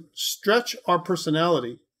can stretch our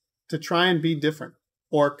personality to try and be different,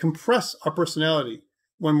 or compress our personality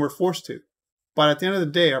when we're forced to. But at the end of the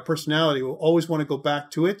day, our personality will always want to go back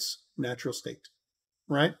to its natural state,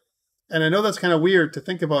 right? And I know that's kind of weird to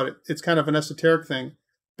think about it. It's kind of an esoteric thing,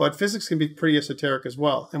 but physics can be pretty esoteric as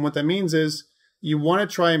well. And what that means is you want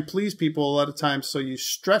to try and please people a lot of times, so you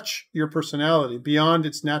stretch your personality beyond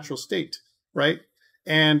its natural state, right?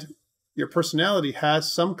 And your personality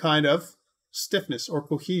has some kind of stiffness or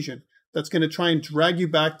cohesion that's going to try and drag you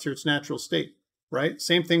back to its natural state, right?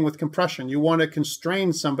 Same thing with compression. You want to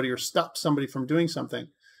constrain somebody or stop somebody from doing something,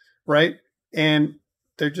 right? And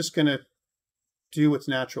they're just going to do what's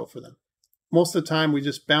natural for them. Most of the time, we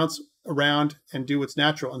just bounce around and do what's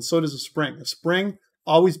natural, and so does a spring. A spring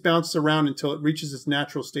always bounces around until it reaches its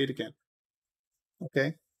natural state again,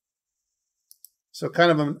 okay? So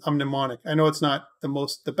kind of a mnemonic. I know it's not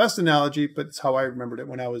the best analogy, but it's how I remembered it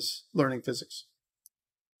when I was learning physics.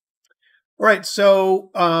 All right, so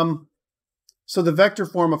so the vector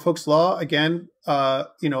form of Hooke's law, again,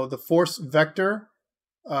 you know, the force vector,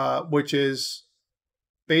 which is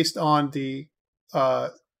based on the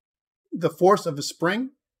force of a spring,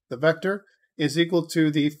 the vector, is equal to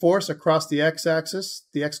the force across the x-axis,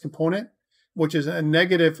 the x component, which is a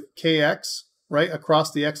negative kx, right,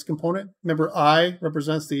 across the x component. Remember, I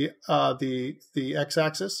represents the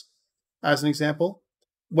x-axis as an example.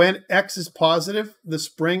 When x is positive, the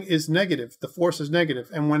spring is negative, the force is negative.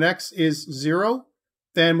 And when x is 0,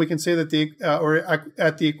 then we can say that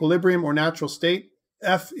at the equilibrium or natural state,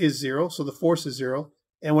 F is 0, so the force is 0.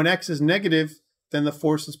 And when x is negative, then the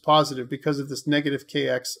force is positive because of this negative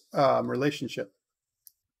kx relationship.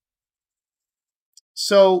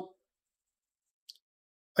 So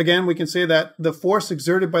again, we can say that the force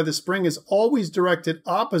exerted by the spring is always directed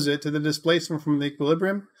opposite to the displacement from the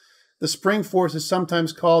equilibrium. The spring force is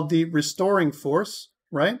sometimes called the restoring force,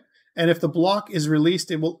 right? And if the block is released,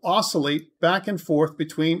 it will oscillate back and forth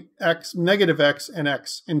between negative x and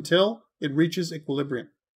x until it reaches equilibrium.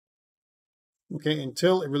 Okay,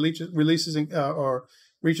 until it reaches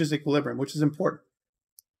equilibrium, which is important.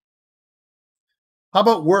 How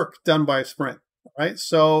about work done by a spring, right?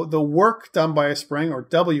 So the work done by a spring, or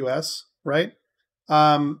WS, right?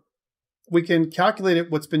 We can calculate it,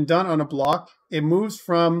 what's been done on a block. It moves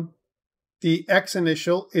from the x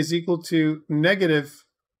initial is equal to negative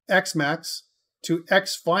x max to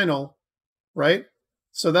x final, right?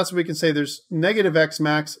 So that's what we can say. There's negative x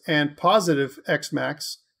max and positive x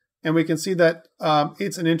max. And we can see that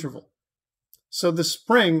it's an interval. So the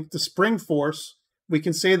spring force, we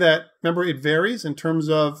can say that, remember, it varies in terms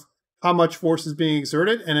of how much force is being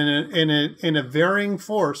exerted. And in a varying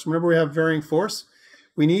force, remember we have varying force,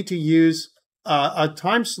 we need to use a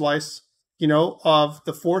time slice, you know, of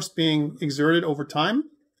the force being exerted over time.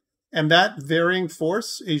 And that varying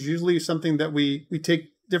force is usually something that we take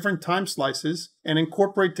different time slices and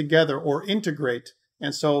incorporate together or integrate.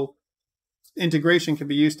 And so integration can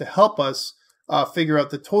be used to help us figure out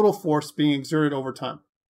the total force being exerted over time.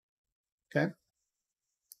 Okay.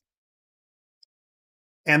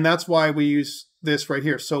 And that's why we use this right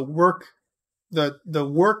here. So the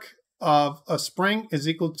work of a spring is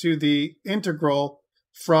equal to the integral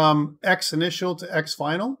from x initial to x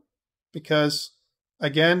final, because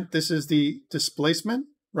again, this is the displacement,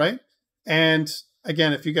 right? And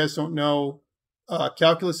again, if you guys don't know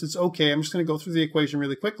calculus, it's okay. I'm just going to go through the equation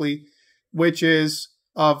really quickly, which is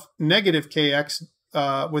of negative kx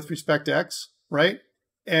with respect to x, right?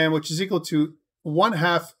 And which is equal to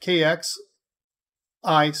 1/2 kx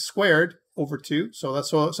I squared over 2. So that's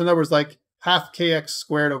so in other words, like half kx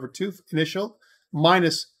squared over 2 initial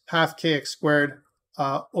minus half kx squared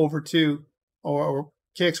over 2 or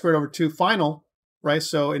kx squared over 2 final, right?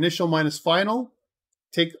 So initial minus final,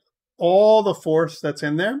 take all the force that's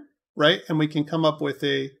in there, right? And we can come up with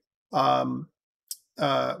a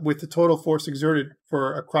with the total force exerted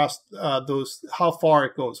for across those, how far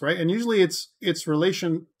it goes, right? And usually it's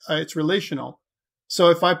relational. So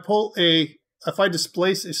if I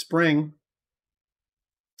displace a spring,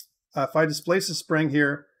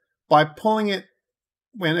 here by pulling it,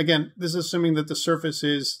 when again, this is assuming that the surface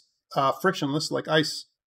is frictionless, like ice.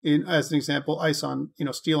 As an example, ice on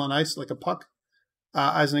steel on ice, like a puck.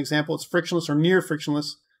 As an example, it's frictionless or near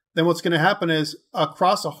frictionless. Then what's going to happen is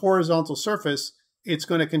across a horizontal surface, it's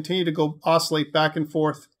going to continue to go oscillate back and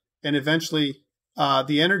forth, and eventually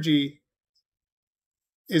the energy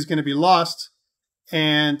is going to be lost,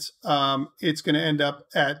 and it's going to end up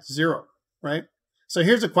at 0, right? So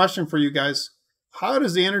here's a question for you guys. How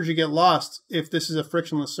does the energy get lost if this is a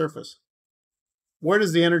frictionless surface? Where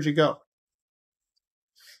does the energy go?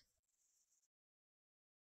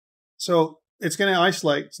 So it's going to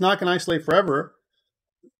isolate. It's not going to isolate forever.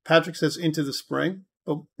 Patrick says into the spring.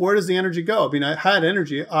 But where does the energy go? I mean, I had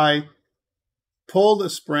energy. I pulled a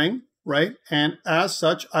spring, right? And as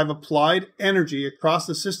such, I've applied energy across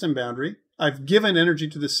the system boundary. I've given energy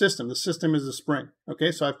to the system. The system is a spring.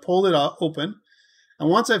 Okay, so I've pulled it open. And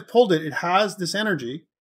once I've pulled it, it has this energy,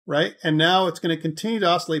 right? And now it's going to continue to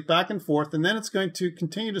oscillate back and forth. And then it's going to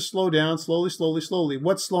continue to slow down slowly, slowly, slowly.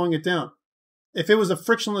 What's slowing it down? If it was a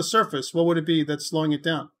frictionless surface, what would it be that's slowing it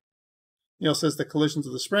down? Neil says the collisions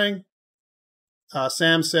of the spring.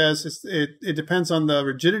 Sam says it depends on the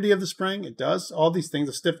rigidity of the spring. It does. All these things,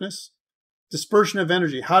 the stiffness. Dispersion of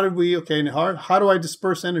energy. How do I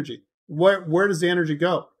disperse energy? Where does the energy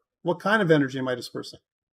go? What kind of energy am I dispersing?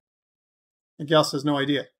 And Gal says no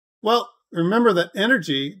idea. Well, remember that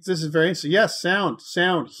energy, this is very interesting. Yes, sound,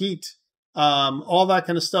 heat, all that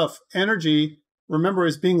kind of stuff. Energy, remember,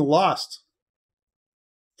 is being lost.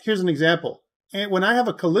 Here's an example. And when I have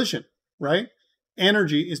a collision, right,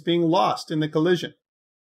 energy is being lost in the collision.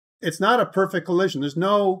 It's not a perfect collision.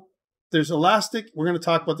 There's elastic. We're going to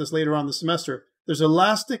talk about this later on in the semester. There's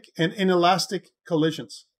elastic and inelastic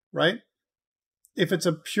collisions, right? If it's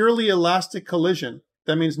a purely elastic collision,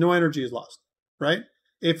 that means no energy is lost, right?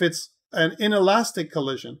 If it's an inelastic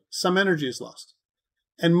collision, some energy is lost.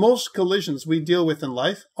 And most collisions we deal with in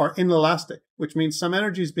life are inelastic, which means some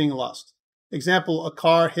energy is being lost. Example, a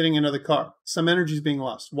car hitting another car. Some energy is being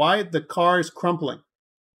lost. Why? The car is crumpling.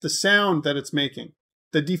 The sound that it's making,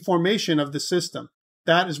 the deformation of the system,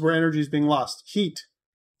 that is where energy is being lost. Heat,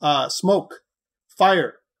 smoke,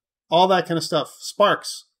 fire, all that kind of stuff.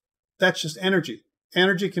 Sparks, that's just energy.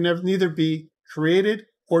 Energy can neither be created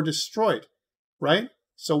or destroyed, right?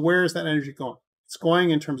 So where is that energy going? It's going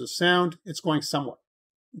in terms of sound. It's going somewhere,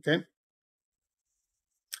 okay?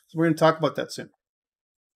 So we're going to talk about that soon.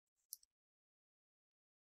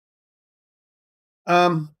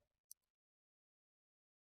 Talk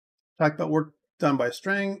about work done by a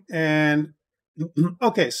string. And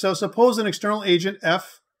okay, so suppose an external agent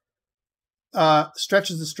F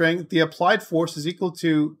stretches the string. The applied force is equal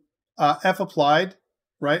to F applied,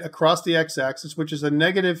 right, across the x-axis, which is a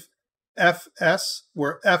negative Fs,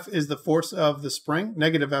 where F is the force of the spring,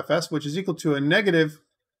 negative Fs, which is equal to a negative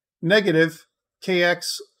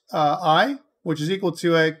Kx I, which is equal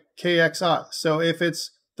to a Kxi. So if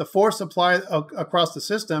it's the force applied across the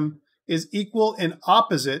system is equal and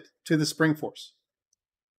opposite to the spring force.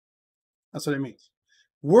 That's what it means.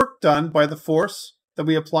 Work done by the force that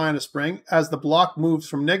we apply on a spring as the block moves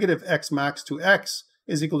from negative x max to x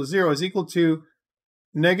is equal to 0 is equal to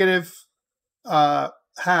negative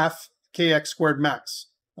half kx squared max.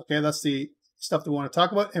 Okay, that's the stuff that we want to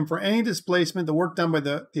talk about. And for any displacement, the work done by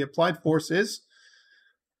the applied force is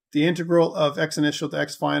the integral of x initial to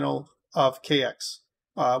x final of kx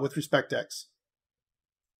with respect to x.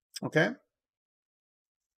 Okay?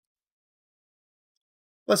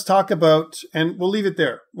 let's talk about, and we'll leave it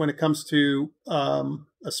there when it comes to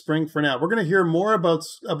a spring for now. We're going to hear more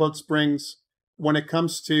about springs when it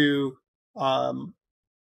comes to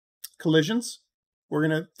collisions. We're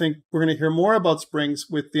going to hear more about springs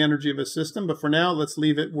with the energy of a system, but for now, let's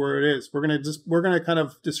leave it where it is. We're going to kind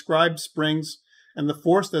of describe springs and the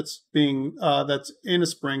force that's in a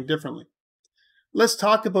spring differently. Let's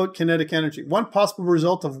talk about kinetic energy. One possible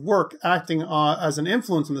result of work acting as an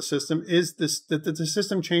influence in the system is that the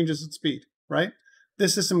system changes its speed, right?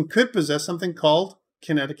 This system could possess something called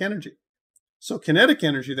kinetic energy. So kinetic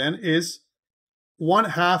energy then is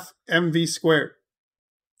 1/2 mv squared.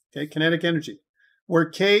 Okay, kinetic energy, where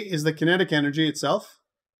K is the kinetic energy itself,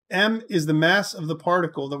 M is the mass of the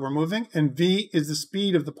particle that we're moving, and V is the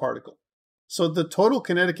speed of the particle. So the total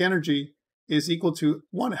kinetic energy is equal to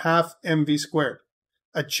 1/2 mv squared.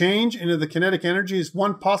 A change into the kinetic energy is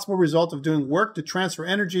one possible result of doing work to transfer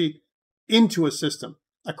energy into a system,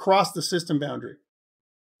 across the system boundary.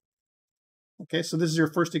 Okay, so this is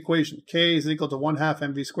your first equation. K is equal to 1/2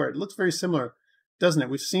 mv squared. It looks very similar, doesn't it?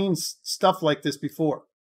 We've seen stuff like this before.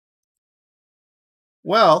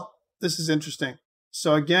 Well, this is interesting.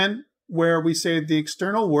 So again, where we say the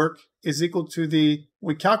external work is equal to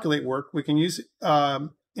we calculate work, we can use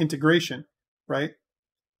integration, right,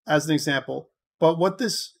 as an example. But what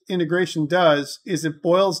this integration does is it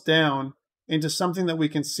boils down into something that we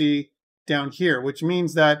can see down here, which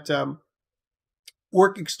means that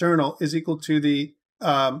work external is equal to the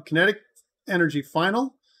kinetic energy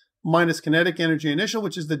final minus kinetic energy initial,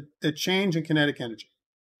 which is the change in kinetic energy.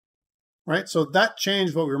 Right, so that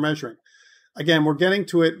changed what we were measuring. Again, we're getting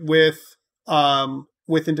to it with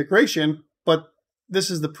integration, but this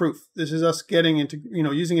is the proof. This is us getting into,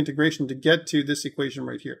 using integration to get to this equation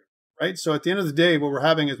right here. Right, so at the end of the day, what we're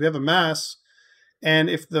having is we have a mass, and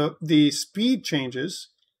if the speed changes,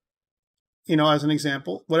 as an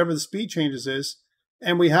example, whatever the speed changes is,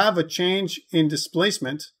 and we have a change in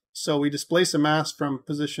displacement, so we displace a mass from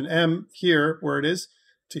position M here, where it is,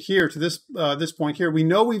 to here, to this point here, we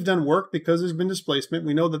know we've done work because there's been displacement.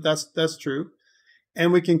 We know that that's true,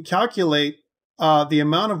 and we can calculate the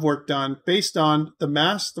amount of work done based on the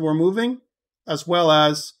mass that we're moving, as well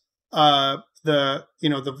as the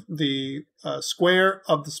square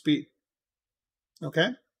of the speed.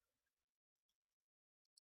 Okay.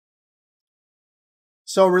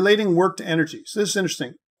 So relating work to energy. So this is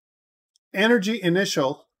interesting. Energy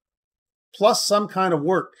initial plus some kind of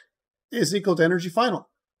work is equal to energy final.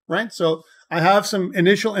 Right? So I have some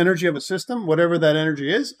initial energy of a system, whatever that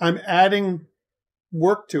energy is. I'm adding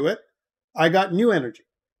work to it. I got new energy.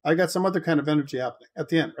 I got some other kind of energy happening at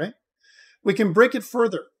the end, right? We can break it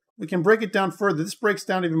further. We can break it down further. This breaks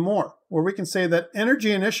down even more, where we can say that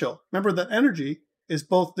energy initial, remember that energy is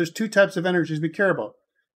both, there's two types of energies we care about,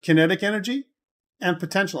 kinetic energy and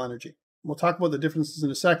potential energy. We'll talk about the differences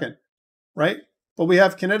in a second, right? But we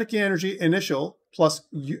have kinetic energy initial plus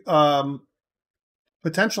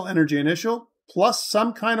potential energy initial plus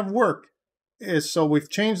some kind of work so we've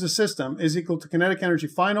changed the system is equal to kinetic energy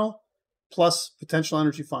final plus potential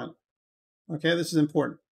energy final. Okay, this is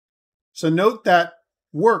important. So note that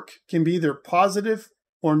work can be either positive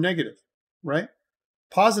or negative, right?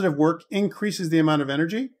 Positive work increases the amount of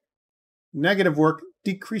energy. Negative work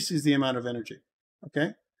decreases the amount of energy,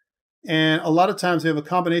 okay? And a lot of times we have a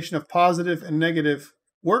combination of positive and negative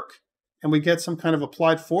work, and we get some kind of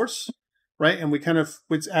applied force, right? And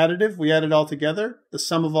it's additive. We add it all together, the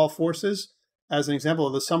sum of all forces, as an example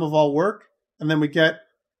of the sum of all work, and then we get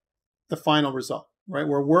the final result, right?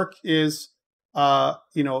 Where work is, the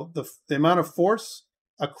amount of force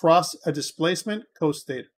across a displacement cos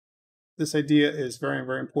theta. This idea is very,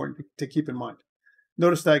 very important to keep in mind.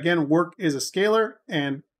 Notice that again, work is a scalar,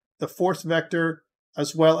 and the force vector,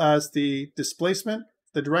 as well as the displacement,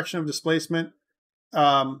 the direction of displacement,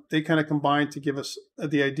 they kind of combine to give us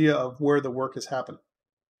the idea of where the work is happening,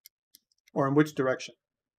 or in which direction.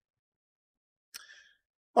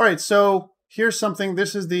 All right, so here's something.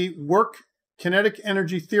 This is the work kinetic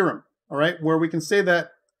energy theorem, all right, where we can say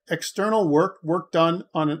that external work done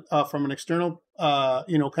on from an external,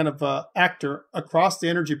 actor across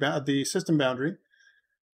the system boundary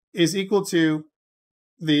is equal to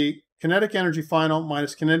the kinetic energy final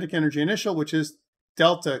minus kinetic energy initial, which is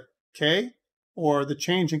delta K, or the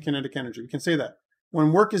change in kinetic energy. We can say that.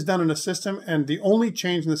 When work is done in a system and the only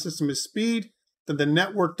change in the system is speed, then the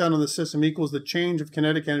net work done on the system equals the change of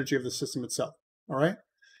kinetic energy of the system itself, all right?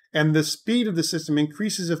 And the speed of the system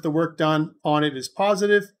increases if the work done on it is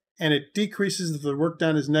positive, and it decreases if the work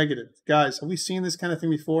done is negative. Guys, have we seen this kind of thing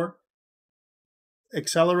before?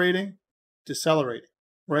 Accelerating, decelerating,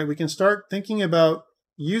 right? We can start thinking about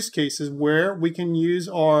use cases where we can use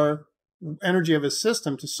our energy of a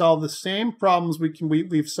system to solve the same problems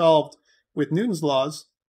we've solved with Newton's laws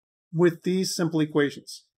with these simple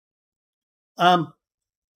equations.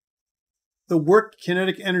 The work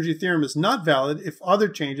kinetic energy theorem is not valid if other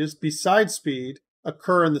changes besides speed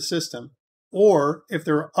occur in the system, or if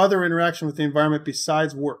there are other interactions with the environment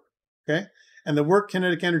besides work, okay? And the work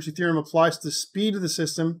kinetic energy theorem applies to the speed of the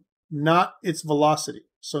system, not its velocity.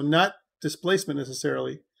 So not displacement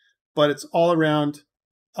necessarily, but it's all around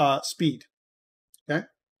speed, okay?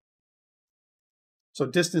 So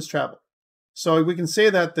distance traveled. So we can say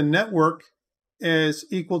that the net work is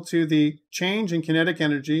equal to the change in kinetic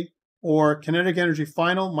energy, or kinetic energy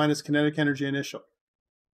final minus kinetic energy initial.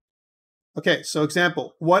 Okay, so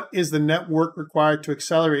example, what is the net work required to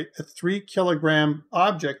accelerate a 3 kilogram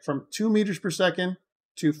object from 2 meters per second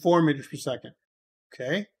to 4 meters per second?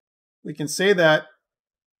 Okay, we can say that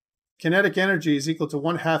kinetic energy is equal to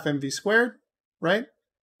 1/2 mv squared, right?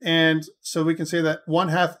 And so we can say that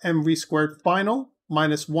 1/2 mv squared final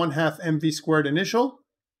minus 1/2 mv squared initial.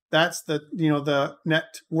 That's the, the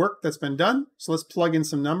net work that's been done. So let's plug in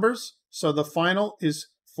some numbers. So the final is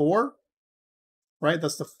 4, right?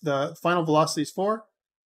 That's the final velocity is 4.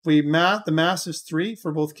 The mass is 3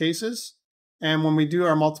 for both cases. And when we do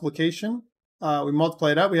our multiplication, we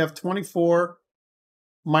multiply it out. We have 24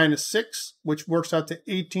 minus 6, which works out to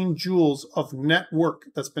 18 joules of net work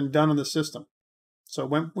that's been done in the system. So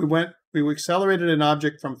when we accelerated an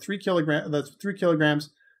object from 3 kilograms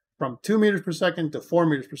from 2 meters per second to 4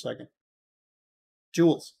 meters per second.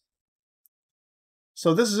 Joules.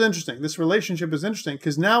 So this is interesting. This relationship is interesting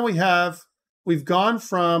because now we've gone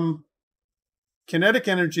from kinetic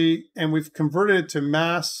energy and we've converted it to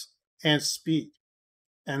mass and speed.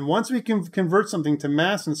 And once we can convert something to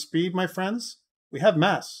mass and speed, my friends, we have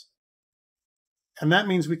mass. And that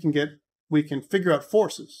means we can figure out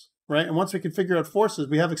forces, right? And once we can figure out forces,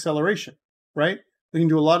 we have acceleration, right? We can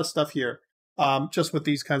do a lot of stuff here. Just with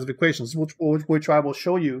these kinds of equations, which I will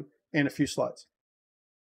show you in a few slides.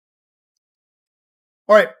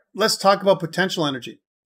 All right, let's talk about potential energy.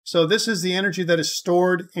 So this is the energy that is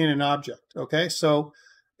stored in an object, okay? So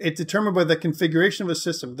it's determined by the configuration of a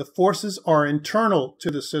system. The forces are internal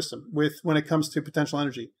to the system when it comes to potential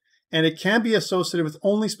energy. And it can be associated with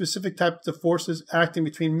only specific types of forces acting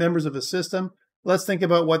between members of a system. Let's think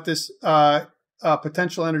about what this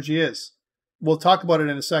potential energy is. We'll talk about it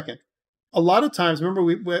in a second. A lot of times, remember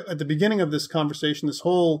at the beginning of this conversation, this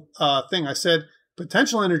whole thing, I said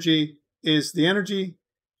potential energy is the energy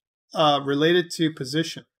related to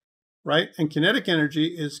position, right? And kinetic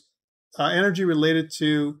energy is energy related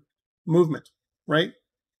to movement, right?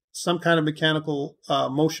 Some kind of mechanical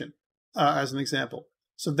motion, as an example.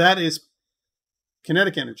 So that is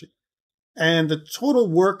kinetic energy. And the total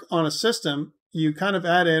work on a system, you kind of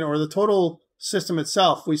add in, or the total system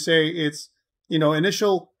itself, we say it's,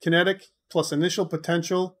 initial kinetic plus initial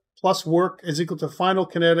potential plus work is equal to final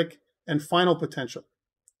kinetic and final potential.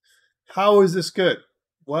 How is this good?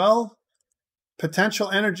 Well, potential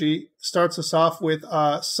energy starts us off with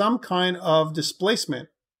some kind of displacement,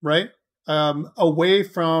 right? Away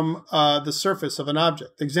from the surface of an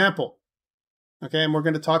object. Example, okay, and we're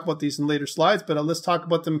going to talk about these in later slides, but let's talk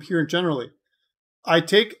about them here generally. I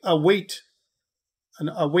take a weight,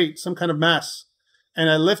 some kind of mass, and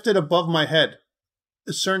I lift it above my head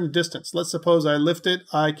a certain distance. Let's suppose I lift it,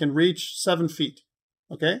 I can reach 7 feet,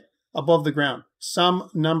 okay, above the ground. Some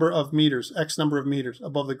number of meters, X number of meters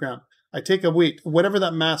above the ground. I take a weight, whatever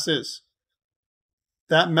that mass is.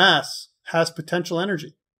 That mass has potential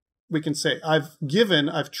energy. We can say,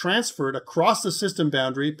 I've transferred across the system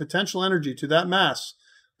boundary potential energy to that mass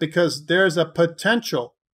because there's a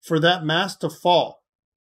potential for that mass to fall,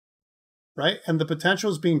 right? And the potential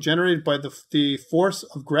is being generated by the force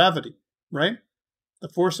of gravity, right? The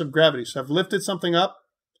force of gravity. So I've lifted something up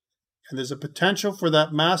and there's a potential for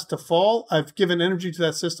that mass to fall. I've given energy to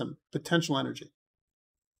that system, potential energy.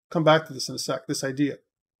 Come back to this in a sec, this idea.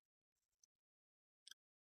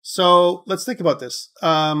 So let's think about this.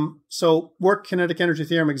 So work kinetic energy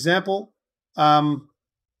theorem example,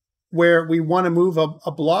 where we want to move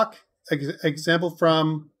a block, example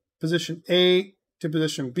from position A to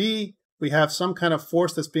position B. We have some kind of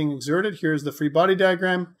force that's being exerted. Here's the free body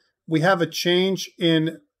diagram. We have a change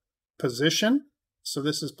in position. So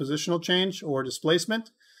this is positional change or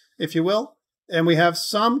displacement, if you will. And we have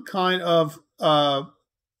some kind of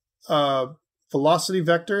velocity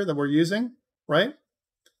vector that we're using, right?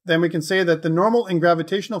 Then we can say that the normal and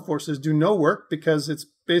gravitational forces do no work because it's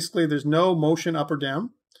basically there's no motion up or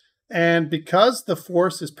down. And because the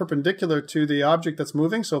force is perpendicular to the object that's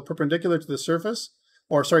moving, so perpendicular to the surface,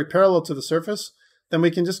 or sorry, parallel to the surface, then we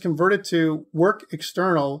can just convert it to work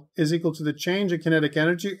external is equal to the change in kinetic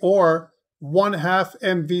energy, or 1/2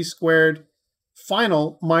 mv squared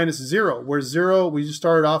final minus 0, where 0, we just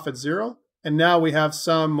started off at 0, and now we have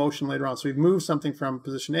some motion later on. So we've moved something from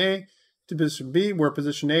position A to position B, where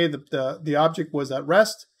position A, the object was at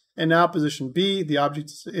rest, and now position B, the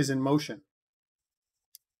object is in motion.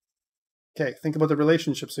 Okay, think about the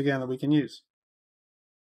relationships again that we can use.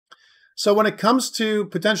 So when it comes to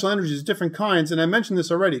potential energies, different kinds, and I mentioned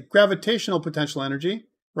this already, gravitational potential energy,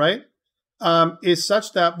 right, is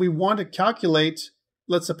such that we want to calculate,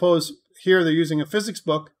 let's suppose here they're using a physics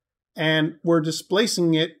book, and we're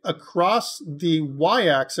displacing it across the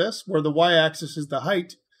y-axis, where the y-axis is the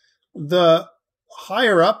height. The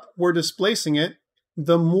higher up we're displacing it,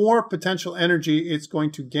 the more potential energy it's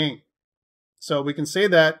going to gain. So we can say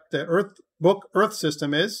that the Earth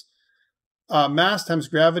system is mass times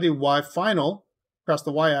gravity y final across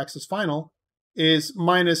the y-axis final is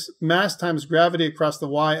minus mass times gravity across the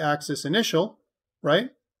y-axis initial,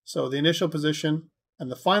 right? So the initial position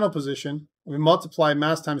and the final position, we multiply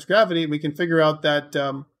mass times gravity, we can figure out that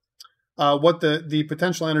what the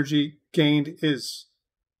potential energy gained is,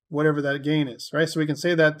 whatever that gain is, right? So we can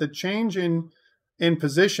say that the change in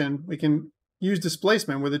position, we can use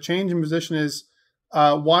displacement, where the change in position is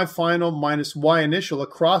y final minus y initial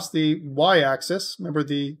across the y-axis. Remember,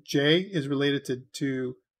 the j is related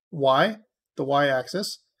to y, the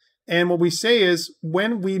y-axis. And what we say is,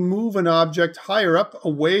 when we move an object higher up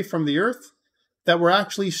away from the Earth, that we're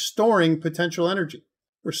actually storing potential energy.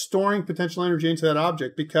 We're storing potential energy into that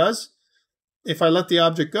object, because if I let the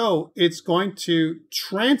object go, it's going to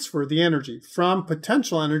transfer the energy from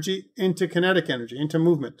potential energy into kinetic energy, into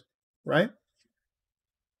movement, right?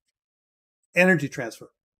 Energy transfer.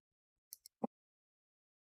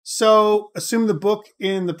 So assume the book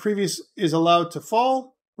in the previous is allowed to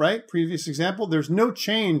fall, right? Previous example, there's no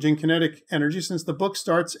change in kinetic energy since the book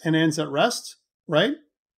starts and ends at rest, right?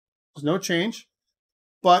 There's no change.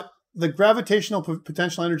 But the gravitational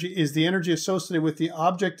potential energy is the energy associated with the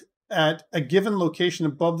object at a given location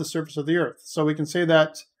above the surface of the Earth. So we can say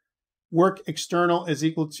that work external is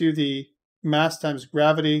equal to the mass times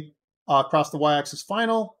gravity across the y-axis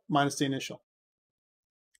final minus the initial.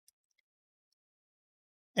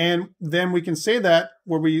 And then we can say that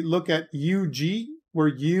where we look at UG, where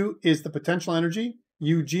U is the potential energy,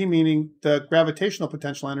 UG meaning the gravitational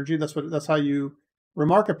potential energy, that's how you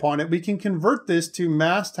remark upon it. We can convert this to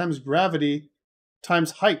mass times gravity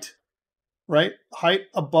times height, right? Height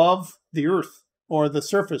above the Earth, or the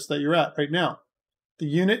surface that you're at right now. The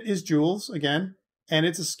unit is joules, again, and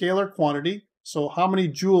it's a scalar quantity. So how many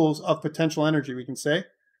joules of potential energy, we can say.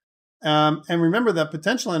 And remember that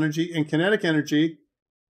potential energy and kinetic energy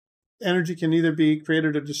can either be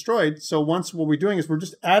created or destroyed. So once, what we're doing is we're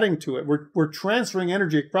just adding to it. We're transferring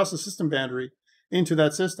energy across the system boundary into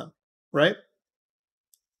that system, right?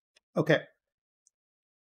 Okay.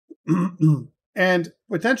 And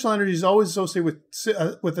potential energy is always associated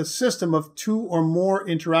with a system of two or more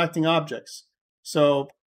interacting objects. So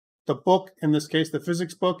the book, in this case, the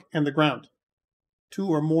physics book, and the ground. Two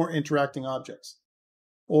or more interacting objects.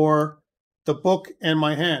 Or the book and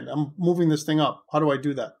my hand. I'm moving this thing up. How do I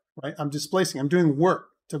do that? Right? I'm displacing. I'm doing work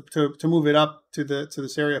to move it up to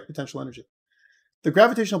this area of potential energy. The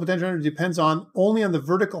gravitational potential energy depends only on the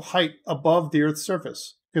vertical height above the Earth's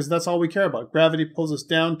surface, because that's all we care about. Gravity pulls us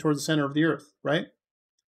down towards the center of the Earth, right?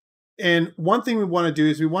 And one thing we want to do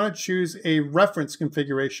is we want to choose a reference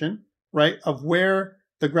configuration, right, of where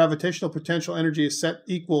the gravitational potential energy is set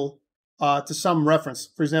equal to some reference.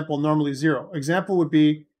 For example, normally 0. Example would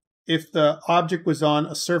be if the object was on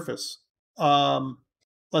a surface.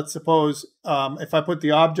 Let's suppose if I put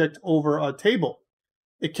the object over a table,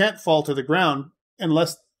 it can't fall to the ground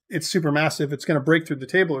unless it's supermassive. It's going to break through the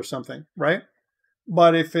table or something, right?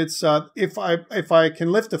 But if it's if I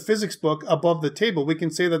can lift a physics book above the table, we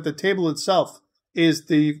can say that the table itself is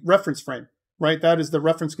the reference frame, right? That is the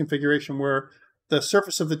reference configuration where the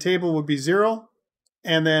surface of the table would be 0,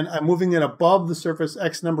 and then I'm moving it above the surface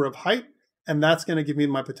X number of height, and that's going to give me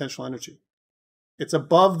my potential energy. It's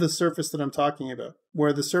above the surface that I'm talking about,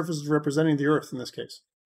 where the surface is representing the Earth in this case.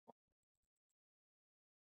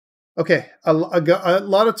 Okay, a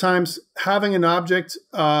lot of times having an object,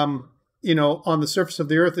 on the surface of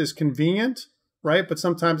the Earth is convenient, right? But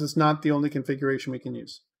sometimes it's not the only configuration we can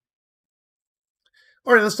use.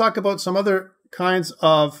 All right, let's talk about some other kinds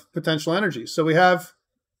of potential energy. So we have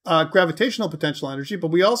gravitational potential energy,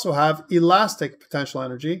 but we also have elastic potential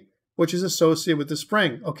energy, which is associated with the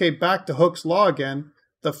spring. Okay, back to Hooke's law again.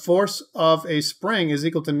 The force of a spring is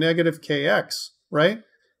equal to negative kx, right?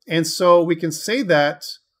 And so we can say that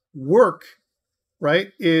work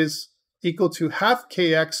right, is equal to half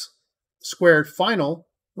kx squared final,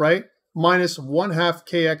 right, minus 1/2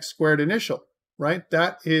 kx squared initial, right?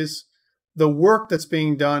 That is the work that's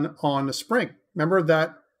being done on the spring. Remember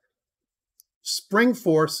that spring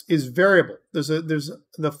force is variable.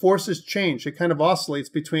 The forces change. It kind of oscillates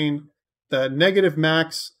between the negative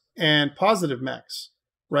max and positive max,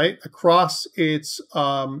 right, across its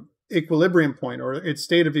equilibrium point or its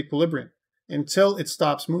state of equilibrium until it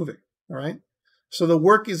stops moving, all right? So the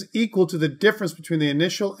work is equal to the difference between the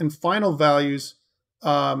initial and final values,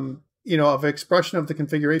 of expression of the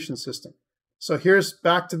configuration system. So here's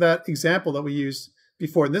back to that example that we used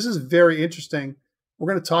before. And this is very interesting.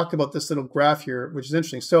 We're going to talk about this little graph here, which is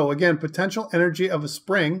interesting. So again, potential energy of a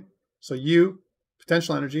spring, so U,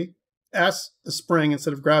 potential energy, S, the spring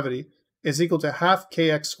instead of gravity, is equal to half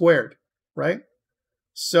kx squared, right?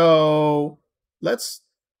 So let's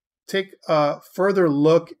take a further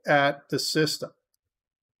look at the system.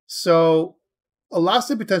 So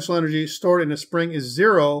elastic potential energy stored in a spring is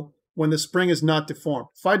 0 when the spring is not deformed.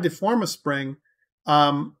 If I deform a spring,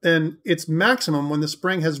 then its maximum when the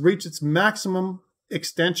spring has reached its maximum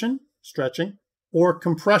extension, stretching, or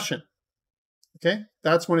compression. Okay,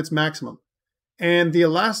 that's when it's maximum. And the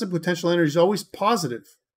elastic potential energy is always positive,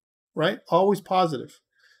 right? Always positive.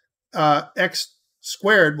 X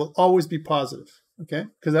squared will always be positive, okay?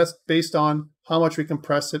 Because that's based on how much we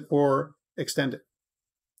compress it or extend it.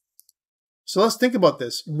 So let's think about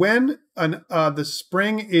this. When the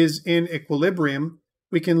spring is in equilibrium,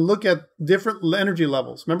 we can look at different energy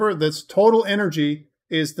levels. Remember, this total energy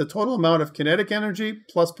is the total amount of kinetic energy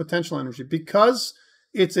plus potential energy. Because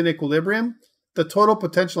it's in equilibrium, the total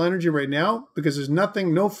potential energy right now, because there's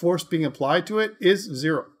no force being applied to it, is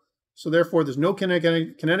 0. So therefore, there's no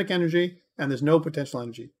kinetic energy and there's no potential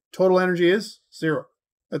energy. Total energy is 0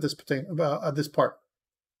 at this part.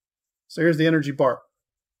 So here's the energy bar.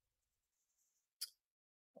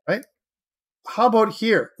 Right? How about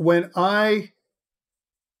here? When the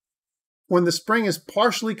spring is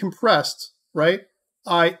partially compressed, right,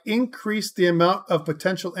 I increase the amount of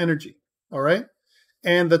potential energy, all right?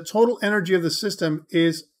 And the total energy of the system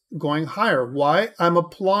is going higher. Why? I'm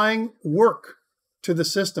applying work to the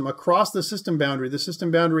system across the system boundary. The system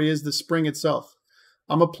boundary is the spring itself.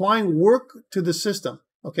 I'm applying work to the system,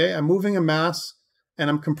 okay? I'm moving a mass and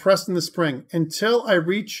I'm compressing the spring until I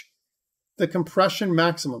reach the compression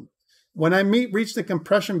maximum. When I reach the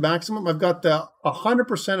compression maximum, I've got the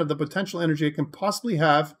 100% of the potential energy I can possibly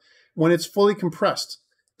have when it's fully compressed.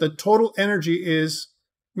 The total energy is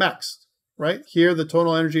maxed, right? Here, the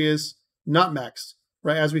total energy is not maxed,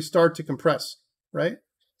 right? As we start to compress, right?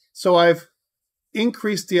 So I've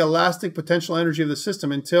increased the elastic potential energy of the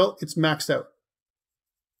system until it's maxed out.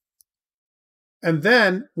 And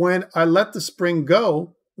then when I let the spring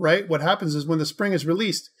go, right, what happens is when the spring is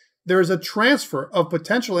released, there is a transfer of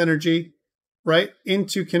potential energy, right,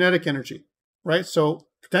 into kinetic energy, right? So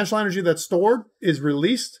potential energy that's stored is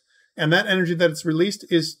released, and that energy that it's released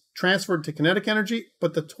is transferred to kinetic energy,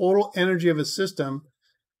 but the total energy of a system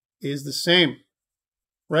is the same,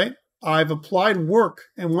 right? I've applied work,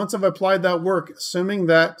 and once I've applied that work, assuming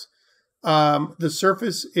that the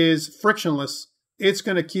surface is frictionless, it's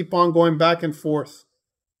going to keep on going back and forth,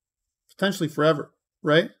 potentially forever,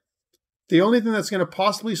 right? The only thing that's going to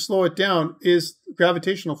possibly slow it down is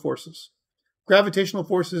gravitational forces. Gravitational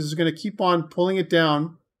forces is going to keep on pulling it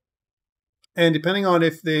down, and depending on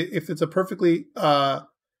if it's a perfectly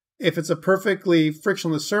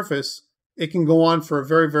frictionless surface, it can go on for a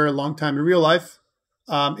very, very long time. In real life,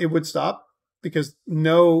 it would stop because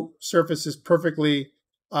no surface is perfectly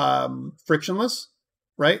frictionless,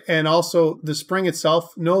 right? And also the spring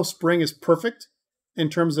itself, no spring is perfect in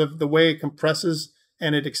terms of the way it compresses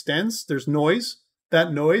and it extends. There's noise.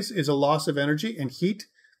 That noise is a loss of energy and heat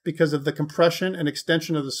because of the compression and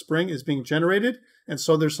extension of the spring is being generated. And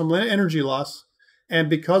so there's some energy loss. And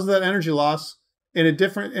because of that energy loss, in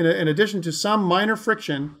addition to some minor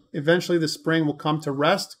friction, eventually the spring will come to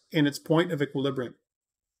rest in its point of equilibrium.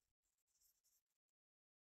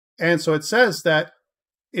 And so it says that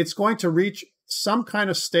it's going to reach some kind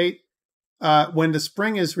of state when the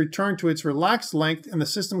spring is returned to its relaxed length and the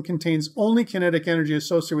system contains only kinetic energy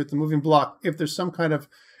associated with the moving block if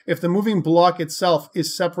the moving block itself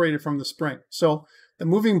is separated from the spring. So the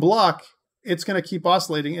moving block, it's going to keep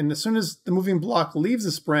oscillating, and as soon as the moving block leaves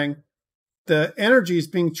the spring, the energy is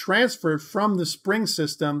being transferred from the spring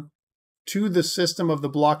system to the system of the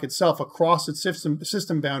block itself across its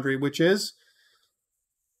system boundary, which is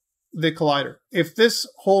the collider. If this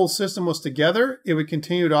whole system was together, it would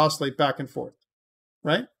continue to oscillate back and forth,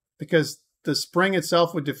 right? Because the spring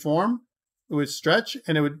itself would deform, it would stretch,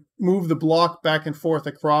 and it would move the block back and forth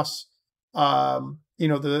across, the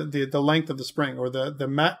length of the spring, or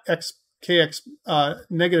the kx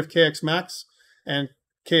negative kx max and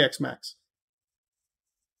kx max.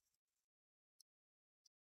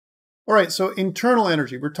 All right, so internal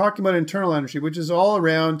energy. We're talking about internal energy, which is all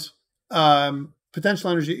around potential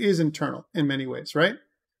energy is internal in many ways, right?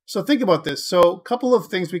 So think about this. So a couple of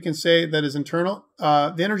things we can say that is internal.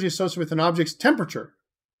 The energy associated with an object's temperature,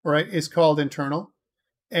 right, is called internal.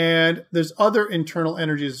 And there's other internal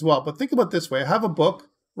energies as well. But think about it this way. I have a book,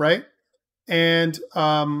 right? And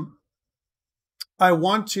I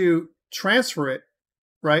want to transfer it,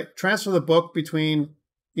 right? Transfer the book between,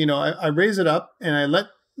 I raise it up and I let,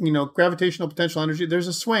 gravitational potential energy. There's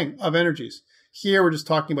a swing of energies. Here we're just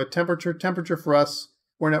talking about temperature. Temperature for us,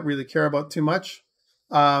 we're not really care about too much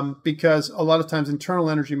because a lot of times internal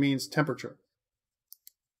energy means temperature.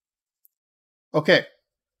 Okay.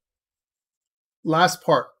 Last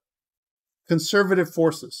part, conservative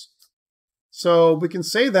forces. So we can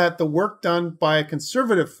say that the work done by a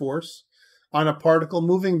conservative force on a particle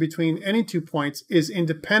moving between any 2 points is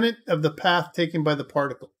independent of the path taken by the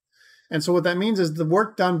particle. And so what that means is the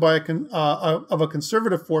work done by a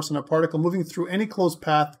conservative force on a particle moving through any closed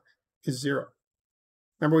path is zero.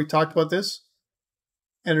 Remember we talked about this?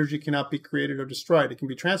 Energy cannot be created or destroyed. It can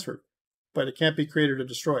be transferred, but it can't be created or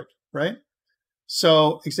destroyed, right?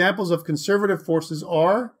 So examples of conservative forces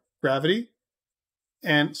are gravity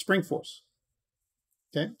and spring force.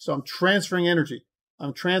 Okay, so I'm transferring energy.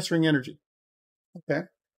 Okay.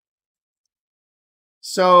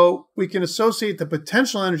 So we can associate the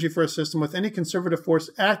potential energy for a system with any conservative force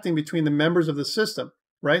acting between the members of the system,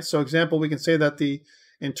 right? So example, we can say that the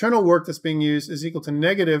internal work that's being used is equal to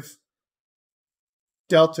negative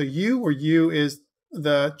delta U, where U is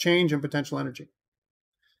the change in potential energy.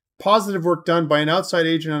 Positive work done by an outside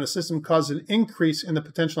agent on a system causes an increase in the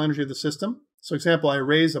potential energy of the system. So example, I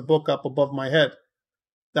raise a book up above my head.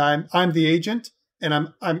 I'm the agent, and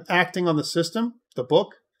I'm acting on the system, the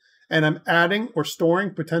book, and I'm adding or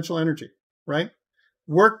storing potential energy, right?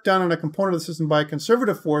 Work done on a component of the system by a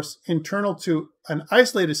conservative force internal to an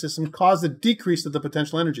isolated system causes a decrease of the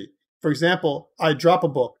potential energy. For example, I drop a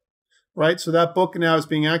book, right? So that book now is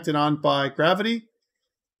being acted on by gravity.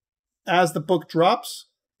 As the book drops,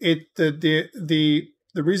 the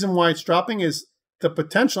reason why it's dropping is the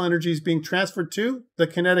potential energy is being transferred to the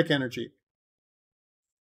kinetic energy.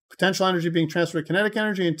 Potential energy being transferred to kinetic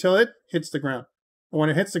energy until it hits the ground. And when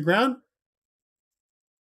it hits the ground,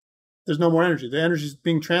 there's no more energy. The energy is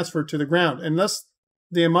being transferred to the ground. Unless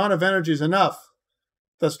the amount of energy is enough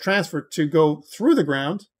that's transferred to go through the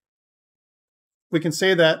ground, we can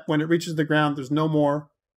say that when it reaches the ground, there's no more,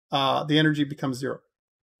 the energy becomes zero.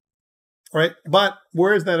 All right, but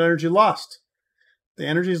where is that energy lost? The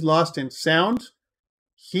energy is lost in sound,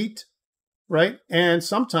 heat, right? And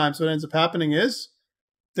sometimes what ends up happening is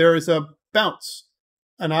there is a bounce.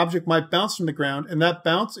 An object might bounce from the ground, and that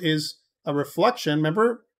bounce is a reflection.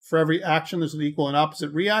 Remember, for every action, there's an equal and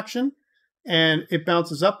opposite reaction, and it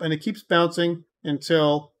bounces up, and it keeps bouncing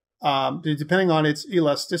until, depending on its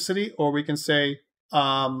elasticity, or we can say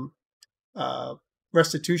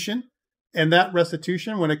restitution. And that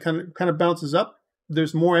restitution, when it kind of bounces up,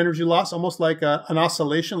 there's more energy loss, almost like an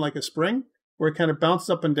oscillation, like a spring, where it kind of bounces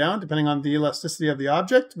up and down depending on the elasticity of the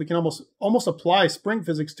object. We can almost apply spring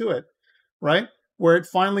physics to it, right? Where it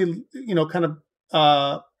finally,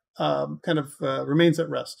 remains at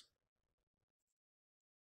rest.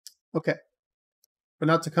 Okay, but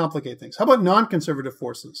not to complicate things. How about non-conservative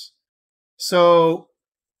forces? So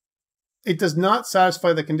it does not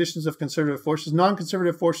satisfy the conditions of conservative forces.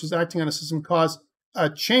 Non-conservative forces acting on a system cause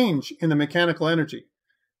a change in the mechanical energy.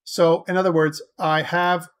 So in other words, I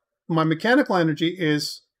have my mechanical energy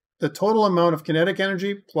is the total amount of kinetic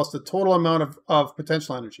energy plus the total amount of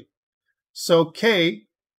potential energy. So K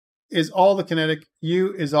is all the kinetic,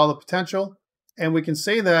 U is all the potential, and we can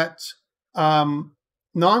say that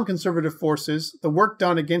non-conservative forces, the work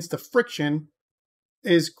done against the friction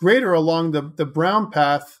is greater along the brown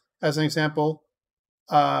path, as an example,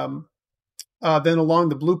 than along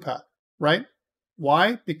the blue path, right?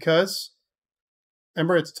 Why? Because,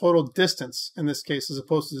 remember, it's total distance in this case as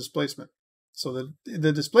opposed to displacement. So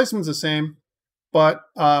the displacement is the same, but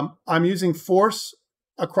I'm using force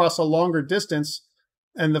across a longer distance,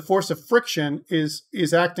 and the force of friction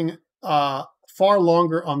is acting far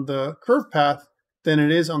longer on the curved path than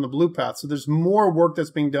it is on the blue path. So there's more work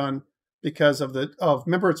that's being done because of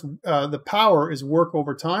remember, it's the power is work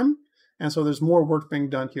over time, and so there's more work being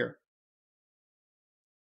done here.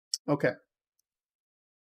 Okay.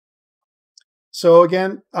 So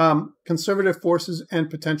again, conservative forces and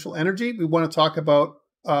potential energy. We want to talk about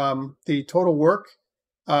the total work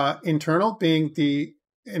internal being the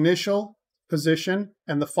initial position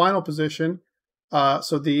and the final position.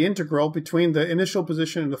 So the integral between the initial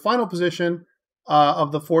position and the final position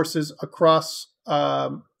of the forces across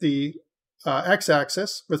the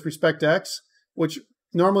x-axis with respect to x, which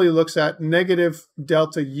normally looks at negative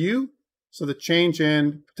delta U, so the change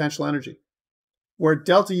in potential energy, where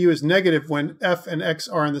delta U is negative when F and X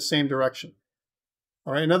are in the same direction.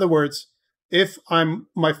 All right. In other words, if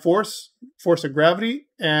my force of gravity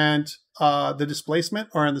and the displacement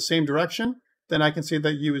are in the same direction, then I can say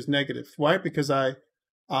that U is negative. Why? Because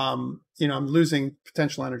I'm losing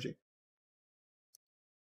potential energy.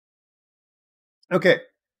 Okay.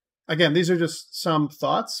 Again, these are just some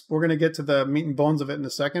thoughts. We're going to get to the meat and bones of it in a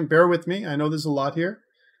second. Bear with me. I know there's a lot here.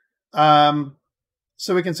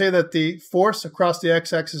 So we can say that the force across the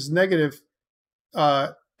x-axis is negative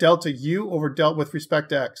delta U over delta with respect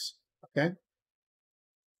to x. Okay.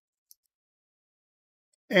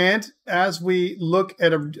 And as we look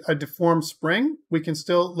at a deformed spring, we can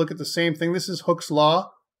still look at the same thing. This is Hooke's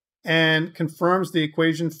law and confirms the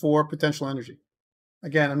equation for potential energy.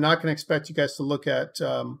 Again, I'm not going to expect you guys to look at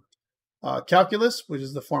calculus, which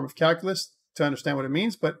is the form of calculus, to understand what it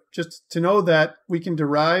means, but just to know that we can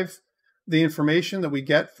derive the information that we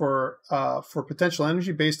get for potential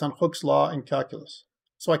energy based on Hooke's law and calculus.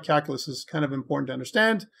 That's why calculus is kind of important to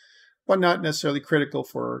understand, but not necessarily critical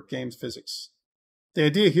for games physics. The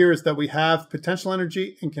idea here is that we have potential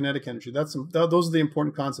energy and kinetic energy. Those are the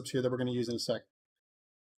important concepts here that we're going to use in a sec.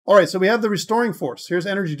 All right, so we have the restoring force. Here's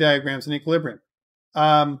energy diagrams in equilibrium.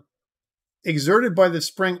 Exerted by the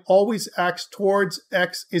spring always acts towards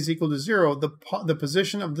x is equal to 0, the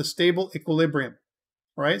position of the stable equilibrium.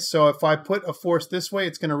 All right, so if I put a force this way,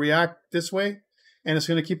 it's going to react this way, and it's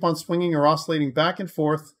going to keep on swinging or oscillating back and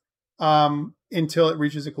forth until it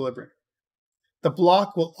reaches equilibrium. The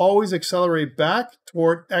block will always accelerate back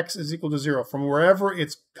toward x is equal to 0 from wherever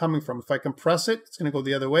it's coming from. If I compress it, it's going to go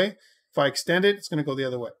the other way. If I extend it, it's going to go the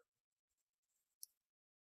other way.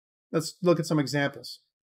 Let's look at some examples.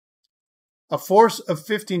 A force of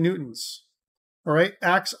 50 newtons, all right,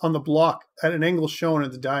 acts on the block at an angle shown in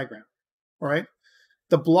the diagram, all right?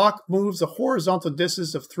 The block moves a horizontal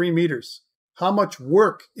distance of 3 meters. How much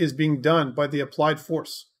work is being done by the applied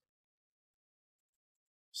force?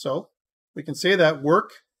 So we can say that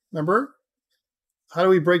work, remember, how do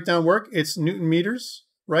we break down work? It's Newton meters,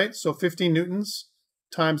 right? So 15 newtons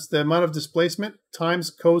times the amount of displacement times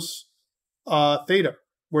cos theta,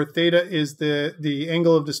 where theta is the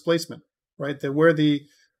angle of displacement, right? Where the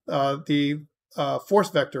force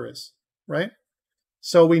vector is, right?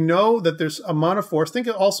 So we know that there's amount of force. Think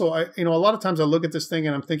also, a lot of times I look at this thing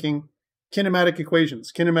and I'm thinking kinematic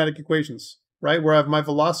equations, right? Where I have my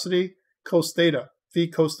velocity cos theta, v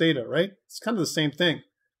cos theta, right? It's kind of the same thing.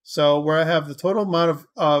 So where I have the total amount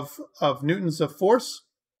of newtons of force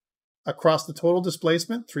across the total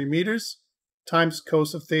displacement, 3 meters, times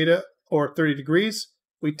cos of theta, or 30 degrees,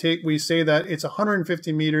 we say that it's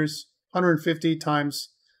 150 meters, 150 times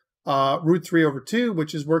root 3 over 2,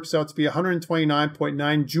 which works out to be 129.9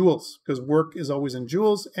 joules, because work is always in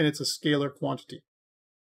joules, and it's a scalar quantity.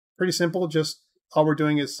 Pretty simple, just all we're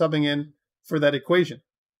doing is subbing in for that equation.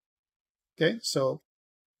 Okay, so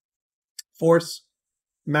force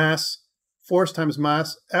times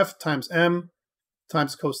mass, F times m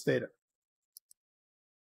times cos theta.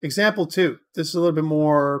 Example 2, this is a little bit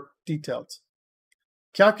more detailed.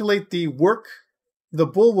 Calculate the work the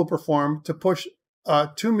bull will perform to push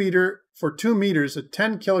 2 meters, a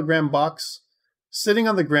 10 kilogram box sitting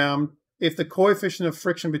on the ground if the coefficient of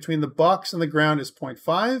friction between the box and the ground is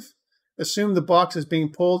 0.5. Assume the box is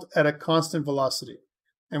being pulled at a constant velocity.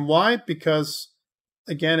 And why? Because,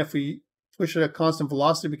 again, if we push it at constant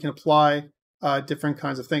velocity, we can apply different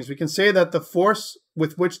kinds of things. We can say that the force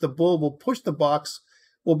with which the bull will push the box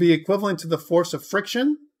will be equivalent to the force of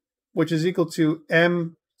friction, which is equal to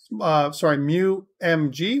mu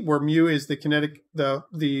mg, where mu is the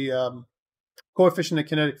coefficient of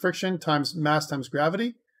kinetic friction times mass times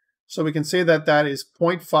gravity. So we can say that that is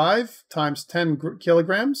 0.5 times 10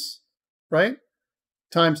 kilograms, right?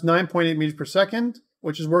 Times 9.8 meters per second,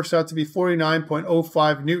 which works out to be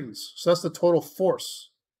 49.05 newtons. So that's the total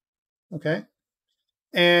force, okay?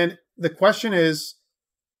 And the question is,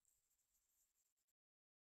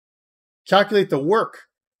 calculate the work.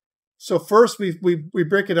 So first, we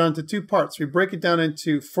break it down into 2 parts. We break it down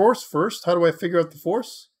into force first. How do I figure out the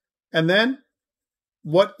force? And then,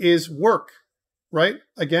 what is work, right?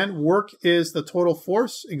 Again, work is the total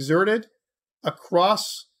force exerted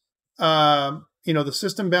across, the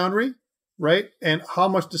system boundary, right? And how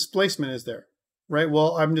much displacement is there, right?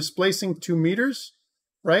 Well, I'm displacing 2 meters,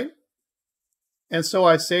 right? And so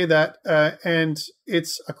I say that, and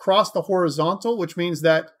it's across the horizontal, which means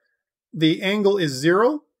that the angle is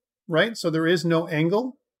 0, right? So there is no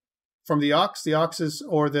angle from the ox. The ox is,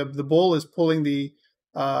 or the bull is pulling the,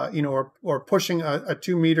 or pushing a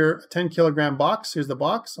 2 meter, 10 kilogram box. Here's the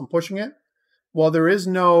box. I'm pushing it. Well, there is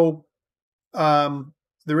no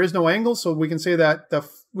angle, so we can say that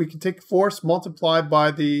we can take force multiplied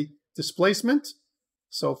by the displacement.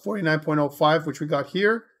 So 49.05, which we got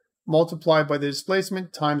here, multiplied by the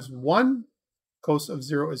displacement times 1. Cos of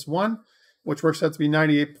 0 is 1, which works out to be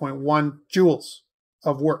 98.1 joules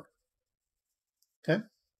of work. Okay.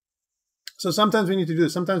 So sometimes we need to do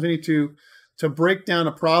this. Sometimes we need to break down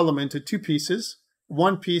a problem into 2 pieces.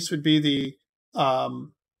 One piece would be the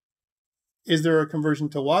is there a conversion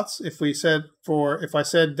to watts? If I said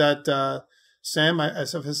that Sam, I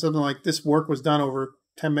said something like this work was done over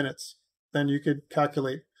 10 minutes, then you could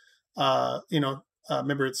calculate.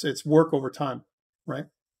 Remember it's work over time, right?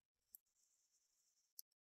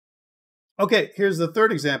 Okay, here's the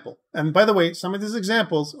third example. And by the way, some of these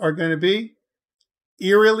examples are going to be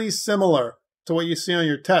eerily similar to what you see on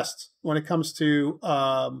your test when it comes to,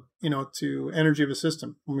 to energy of a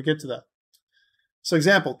system when we get to that. So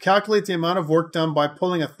example, calculate the amount of work done by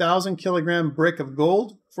pulling a 1,000 kilogram brick of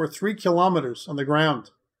gold for 3 kilometers on the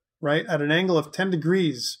ground, right? At an angle of 10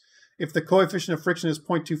 degrees. If the coefficient of friction is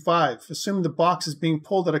 0.25, assume the box is being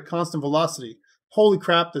pulled at a constant velocity. Holy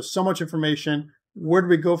crap, there's so much information. Where do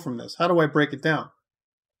we go from this? How do I break it down?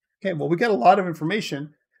 Okay, well, we got a lot of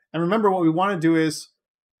information. And remember, what we want to do is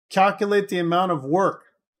calculate the amount of work.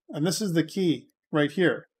 And this is the key right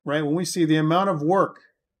here, right? When we see the amount of work,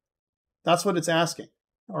 that's what it's asking.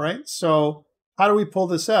 All right, so how do we pull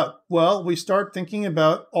this out? Well, we start thinking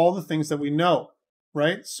about all the things that we know,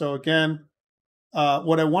 right? So again,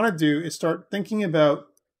 what I want to do is start thinking about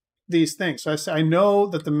these things. So I say, I know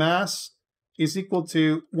that the mass is equal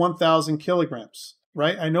to 1,000 kilograms,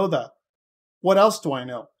 right? I know that. What else do I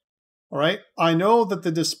know? All right, I know that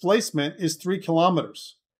the displacement is 3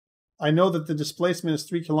 kilometers. I know that the displacement is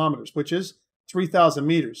 3 kilometers, which is 3,000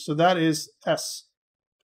 meters. So that is S.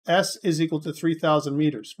 S is equal to 3,000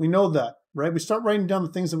 meters. We know that, right? We start writing down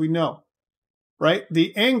the things that we know, right?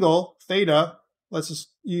 The angle, theta, let's just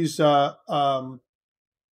use, I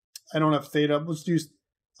don't have theta. Let's use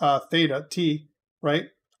theta, T, right?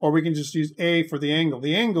 Or we can just use A for the angle.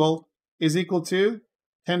 The angle is equal to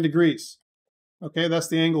 10 degrees. Okay, that's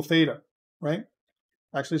the angle theta, right?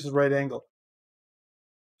 Actually, this is right angle,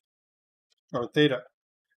 or theta.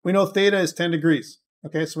 We know theta is 10 degrees.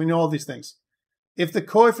 Okay, so we know all these things. If the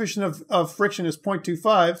coefficient of friction is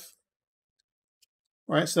 0.25,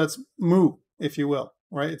 right, so that's mu, if you will,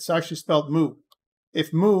 right? It's actually spelled mu.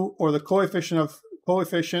 If mu, or the coefficient,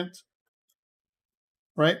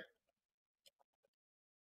 right?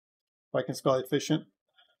 If I can spell efficient,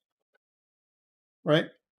 right?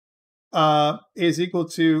 Is equal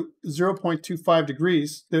to 0.25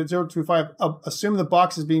 degrees, the 0.25, assume the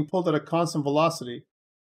box is being pulled at a constant velocity.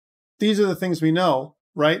 These are the things we know,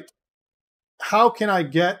 right? How can I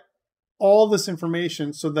get all this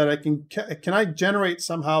information so that I can I generate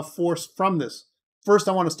somehow force from this? First,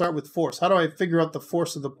 I want to start with force. How do I figure out the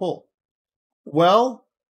force of the pull? Well,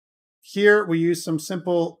 here we use some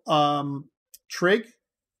simple trig,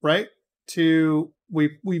 right? We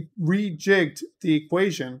rejigged the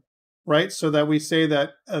equation, right? So that we say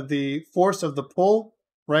that the force of the pull,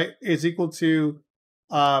 right, is equal to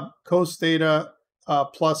cos theta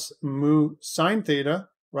plus mu sine theta,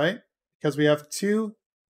 right? Because we have two,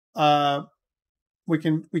 we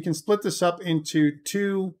can split this up into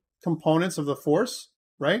 2 components of the force,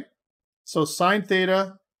 right? So sine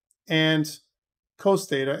theta and cos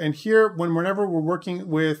theta. And here, whenever we're working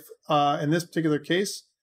with, in this particular case,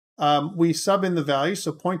 we sub in the value.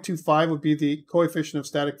 So 0.25 would be the coefficient of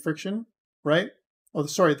static friction, right? Oh,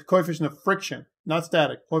 sorry, the coefficient of friction, not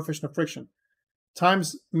static, coefficient of friction.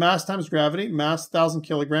 Times mass times gravity, mass 1,000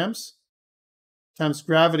 kilograms, times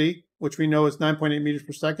gravity, which we know is 9.8 meters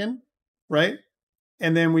per second, right?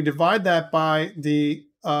 And then we divide that by the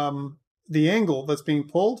angle that's being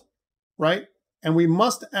pulled, right? And we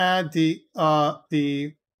must add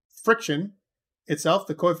the friction itself,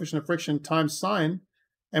 the coefficient of friction times sine.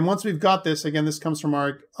 And once we've got this, again, this comes from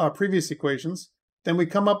our previous equations, then we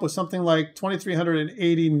come up with something like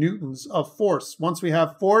 2,380 newtons of force. Once we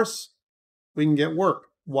have force, we can get work.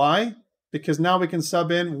 Why? Because now we can sub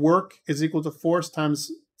in work is equal to force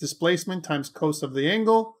times displacement times cos of the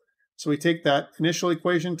angle. So we take that initial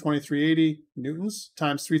equation, 2,380 newtons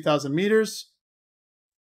times 3,000 meters,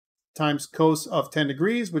 times cos of 10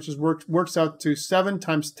 degrees, which is works out to 7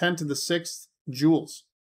 times 10 to the 6th joules.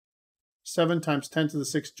 7 times 10 to the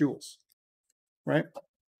 6th joules, right?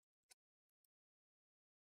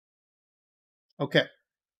 Okay.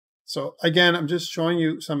 So again, I'm just showing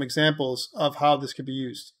you some examples of how this could be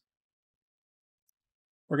used.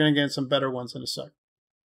 We're going to get some better ones in a sec.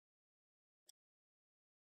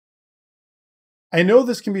 I know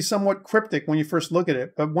this can be somewhat cryptic when you first look at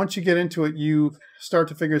it, but once you get into it, you start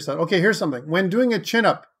to figure this out. Okay, here's something. When doing a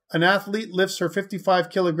chin-up, an athlete lifts her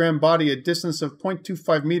 55-kilogram body a distance of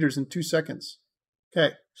 0.25 meters in 2 seconds.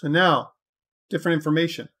 Okay, so now, different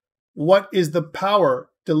information. What is the power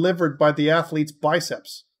delivered by the athlete's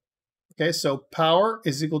biceps? Okay, so power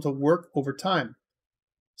is equal to work over time.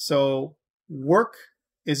 So work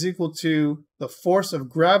is equal to the force of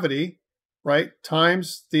gravity, right,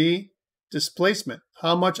 times the displacement.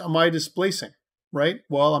 How much am I displacing, right?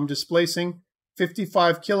 Well, I'm displacing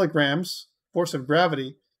 55 kilograms. Force of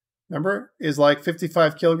gravity, remember, is like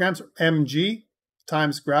 55 kilograms, mg,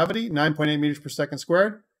 times gravity, 9.8 meters per second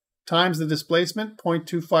squared, times the displacement,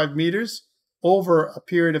 0.25 meters, over a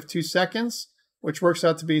period of 2 seconds, which works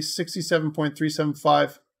out to be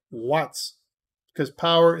 67.375 watts, because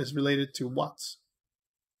power is related to watts.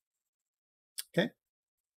 Okay?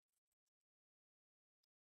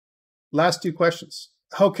 Last 2 questions.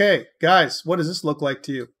 Okay, guys, what does this look like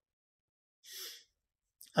to you?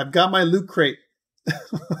 I've got my loot crate,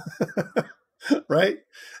 right?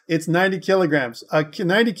 It's 90 kilograms. A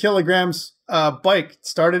 90 kilograms bike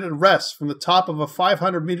started at rest from the top of a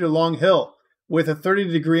 500-meter long hill with a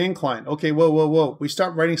 30-degree incline. Okay, whoa, whoa, whoa. We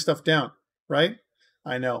start writing stuff down, right?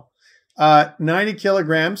 I know. 90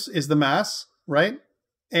 kilograms is the mass, right?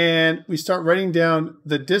 And we start writing down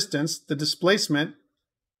the distance. The displacement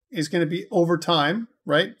is going to be over time,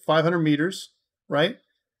 right? 500 meters, right?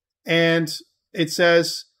 And it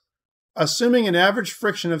says, assuming an average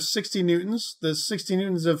friction of 60 newtons, the 60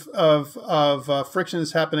 newtons of friction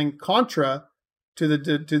is happening contra to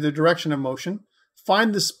the direction of motion.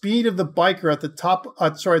 Find the speed of the biker at the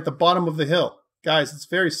bottom of the hill. Guys, it's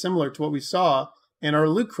very similar to what we saw in our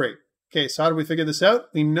loot crate. Okay, so how do we figure this out?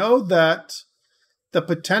 We know that the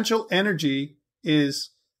potential energy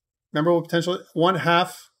is, remember what potential,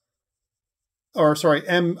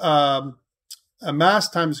 mass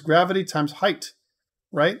times gravity times height,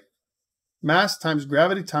 right? Mass times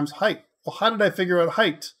gravity times height. Well, how did I figure out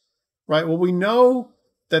height, right? Well, we know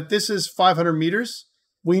that this is 500 meters.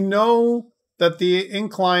 We know that the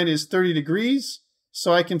incline is 30 degrees.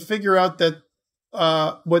 So I can figure out that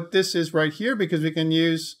what this is right here, because we can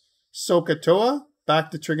use SOHCAHTOA,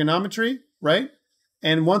 back to trigonometry, right?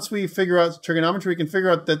 And once we figure out trigonometry, we can figure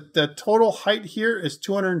out that the total height here is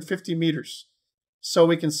 250 meters. So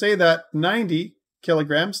we can say that 90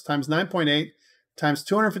 kilograms times 9.8 times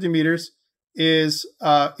 250 meters is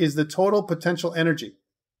the total potential energy.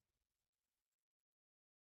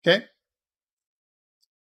 Okay?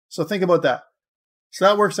 So think about that. So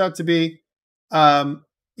that works out to be, and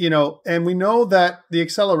we know that the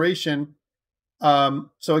acceleration, so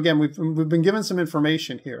again, we've been given some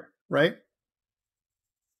information here, right?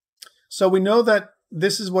 So we know that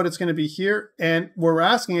this is what it's going to be here. And what we're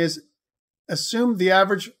asking is, assume the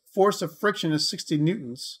average force of friction is 60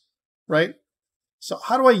 newtons, right? So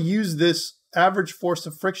how do I use this average force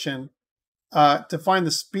of friction to find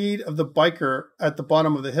the speed of the biker at the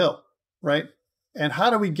bottom of the hill, right? And how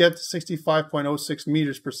do we get to 65.06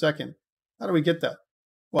 meters per second? How do we get that?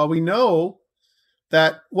 Well, we know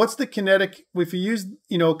that what's the kinetic, if you use,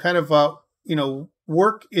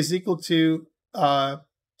 work is equal to,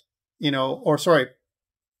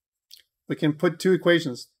 we can put 2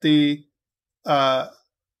 equations. The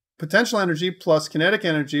potential energy plus kinetic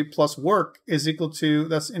energy plus work is equal to,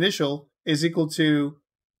 that's initial, is equal to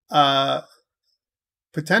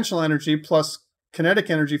potential energy plus kinetic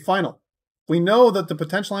energy final. We know that the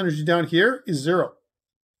potential energy down here is 0,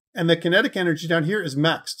 and the kinetic energy down here is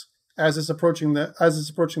maxed as it's approaching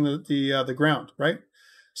the ground, right?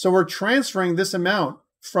 So we're transferring this amount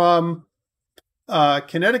from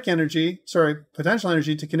potential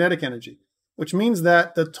energy to kinetic energy, which means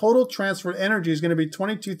that the total transferred energy is going to be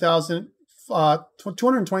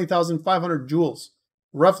 220,500 joules,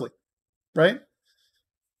 roughly, right?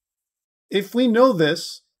 If we know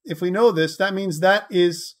this, that means that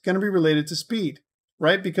is going to be related to speed,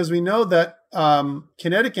 right? Because we know that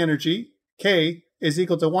kinetic energy, K, is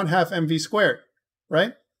equal to 1/2 mv squared,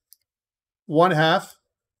 right? 1/2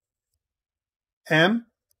 m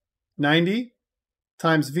 90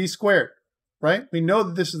 times v squared, right? We know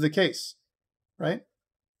that this is the case, right?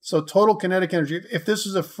 So total kinetic energy, if this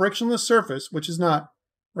was a frictionless surface, which is not,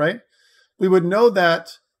 right? We would know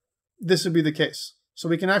that this would be the case. So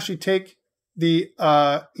we can actually take the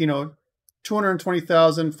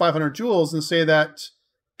 220,500 joules and say that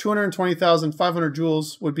 220,500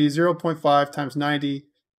 joules would be 0.5 times 90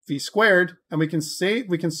 v squared, and we can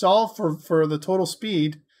solve for the total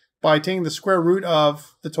speed by taking the square root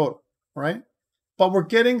of the total, right? But we're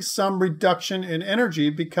getting some reduction in energy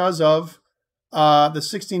because of the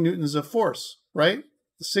 16 newtons of force, right?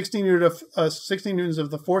 The 16 newtons of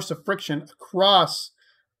the force of friction across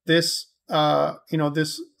this, the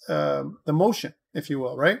motion, if you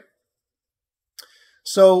will, right?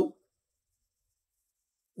 So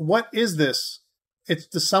what is this? It's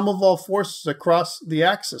the sum of all forces across the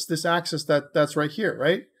axis, this axis that's right here,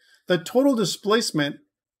 right? The total displacement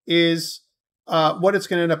is what it's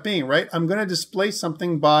going to end up being, right? I'm going to displace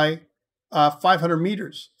something by 500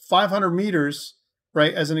 meters. 500 meters,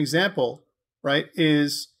 right, as an example, right,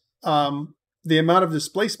 is the amount of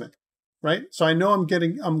displacement, right? So I know I'm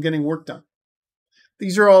getting work done.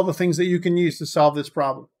 These are all the things that you can use to solve this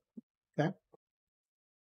problem, okay?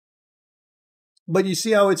 But you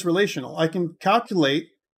see how it's relational. I can calculate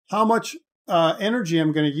how much energy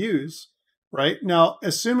I'm going to use, right? Now,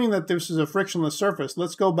 assuming that this is a frictionless surface,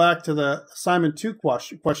 let's go back to the assignment 2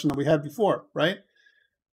 question that we had before, right?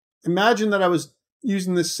 Imagine that I was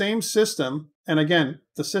using the same system, and again,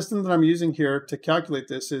 the system that I'm using here to calculate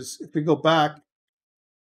this is, if we go back,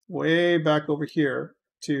 way back over here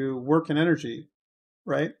to work and energy,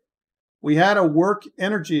 right? We had a work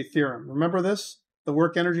energy theorem. Remember this? The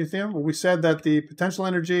work energy theorem, where we said that the potential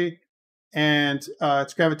energy and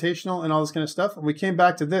it's gravitational and all this kind of stuff. And we came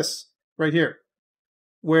back to this right here,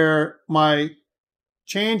 where my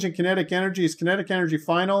change in kinetic energy is kinetic energy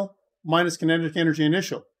final minus kinetic energy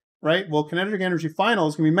initial, right? Well, kinetic energy final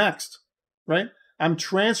is going to be maxed, right? I'm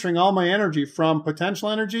transferring all my energy from potential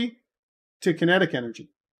energy to kinetic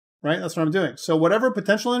energy, right? That's what I'm doing. So whatever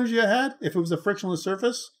potential energy I had, if it was a frictionless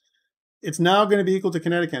surface, it's now going to be equal to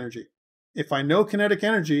kinetic energy. If I know kinetic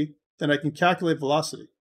energy, then I can calculate velocity,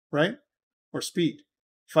 right? Or speed.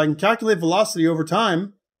 If I can calculate velocity over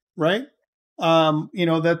time, right?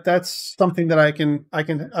 That's something that I can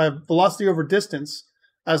velocity over distance,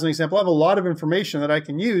 as an example. I have a lot of information that I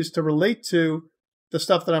can use to relate to the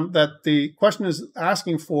stuff that the question is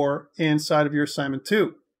asking for inside of your assignment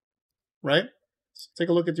 2, right? So take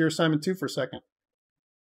a look at your assignment 2 for a second.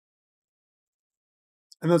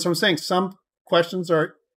 And that's what I'm saying. Some questions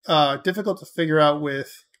are difficult to figure out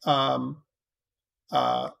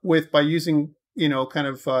by using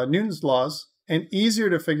Newton's laws, and easier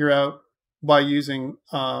to figure out by using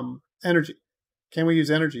energy. Can we use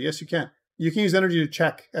energy? Yes, you can. You can use energy to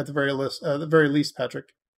check at the very least, Patrick.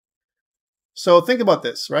 So think about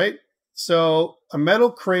this, right? So a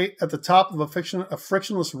metal crate at the top of a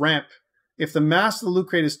frictionless ramp, if the mass of the loot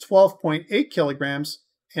crate is 12.8 kilograms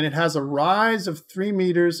and it has a rise of 3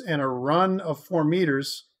 meters and a run of 4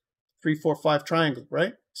 meters, 3, 4, 5 triangle,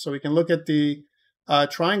 right? So we can look at the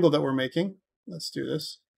triangle that we're making. Let's do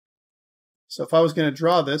this. So if I was going to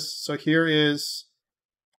draw this, so here is,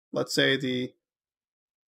 let's say,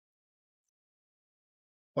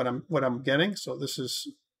 what I'm getting. So this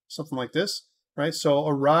is something like this, right? So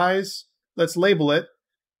a rise, let's label it,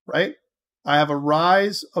 right? I have a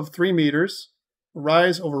rise of 3 meters,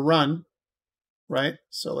 rise over run, right?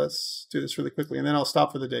 So let's do this really quickly, and then I'll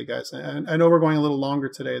stop for the day, guys. And I know we're going a little longer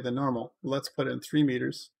today than normal. Let's put in 3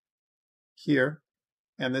 meters here,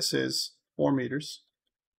 and this is 4 meters.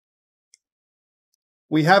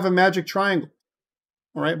 We have a magic triangle,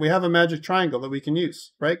 all right? We have a magic triangle that we can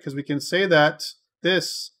use, right? Because we can say that the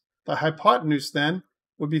hypotenuse then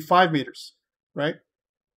would be 5 meters, right?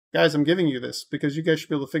 Guys, I'm giving you this because you guys should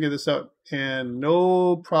be able to figure this out, and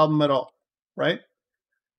no problem at all, right?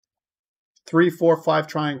 3, 4, 5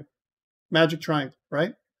 triangle, magic triangle,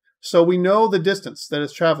 right? So we know the distance that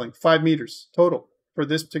it's traveling, 5 meters total for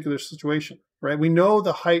this particular situation, right? We know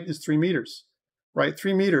the height is 3 meters, right?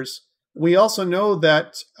 3 meters. We also know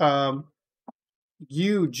that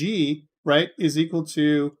UG, right, is equal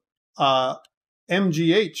to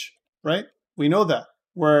mgh, right? We know that,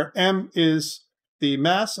 where m is the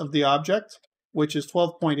mass of the object, which is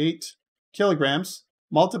 12.8 kilograms,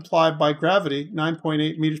 multiplied by gravity,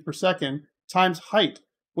 9.8 meters per second, times height,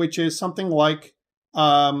 which is something like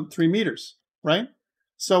 3 meters, right?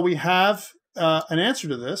 So we have an answer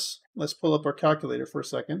to this. Let's pull up our calculator for a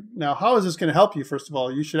second. Now, how is this going to help you? First of all,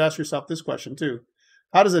 you should ask yourself this question too.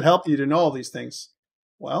 How does it help you to know all these things?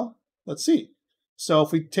 Well, let's see. So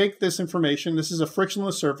if we take this information, this is a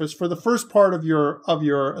frictionless surface for the first part of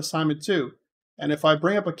your assignment 2. And if I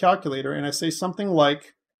bring up a calculator and I say something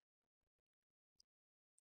like,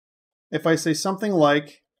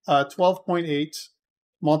 12.8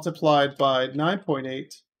 multiplied by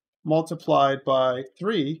 9.8 multiplied by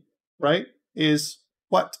 3, right, is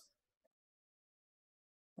what?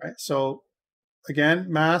 Right? So again,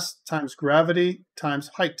 mass times gravity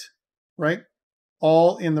times height, right?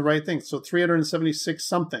 All in the right thing. So 376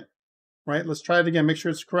 something, right? Let's try it again. Make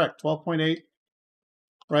sure it's correct. 12.8,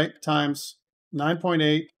 right, times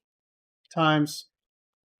 9.8 times,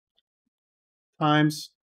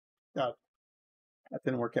 God, that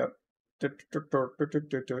didn't work out.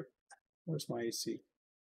 Where's my AC?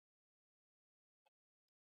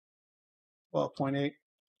 12.8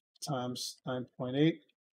 times 9.8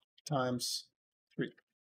 times 3.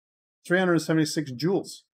 376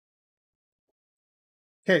 joules.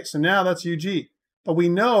 Okay, so now that's UG. But we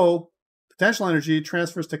know potential energy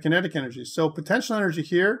transfers to kinetic energy. So potential energy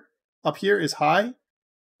here, up here, is high,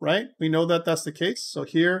 right? We know that that's the case. So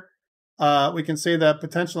here, we can say that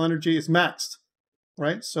potential energy is maxed,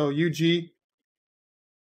 right? So UG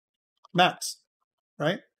max,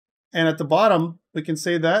 right? And at the bottom, we can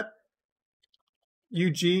say that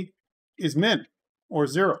UG is min, or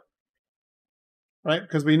 0, right?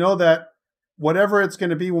 Because we know that whatever it's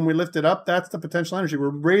going to be when we lift it up, that's the potential energy. We're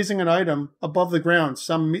raising an item above the ground,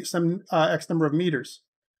 some X number of meters.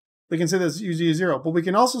 We can say that's UG is 0. But we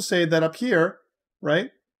can also say that up here,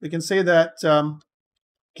 right, we can say that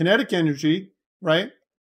kinetic energy, right,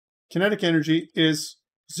 kinetic energy is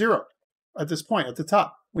 0 at this point, at the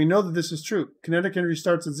top. We know that this is true. Kinetic energy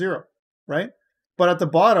starts at 0, right? But at the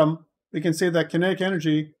bottom, we can say that kinetic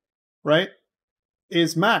energy, right,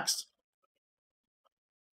 is maxed,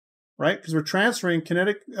 right? Because we're transferring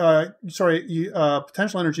potential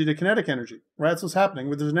energy to kinetic energy, right? That's what's happening.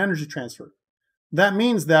 There's an energy transfer. That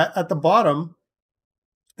means that at the bottom,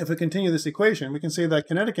 if we continue this equation, we can say that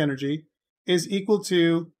kinetic energy is equal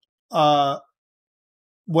to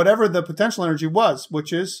whatever the potential energy was,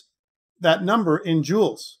 which is that number in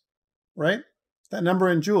joules, right? That number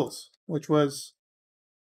in joules, which was,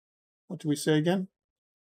 what do we say again?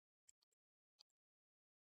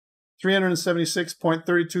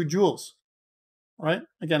 376.32 joules, right?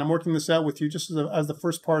 Again, I'm working this out with you just as the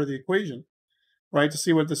first part of the equation, right, to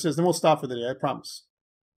see what this is. Then we'll stop for the day, I promise.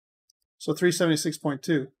 So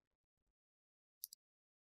 376.2.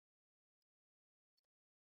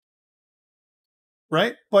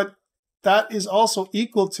 Right? But that is also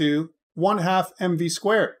equal to 1/2 mv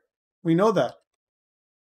squared. We know that.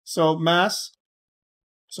 So mass,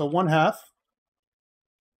 so 1/2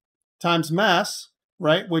 times mass,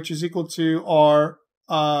 right, which is equal to our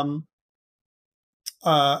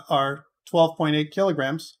 12.8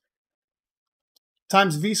 kilograms,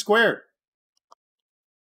 times v squared.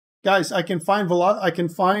 Guys, I can find v, I can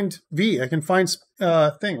find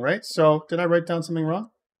thing, right? So did I write down something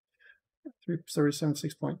wrong?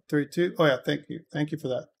 376.32. Oh yeah, thank you for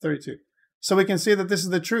that. 32. So we can see that this is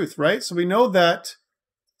the truth, right? So we know that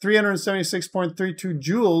 376.32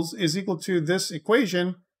 joules is equal to this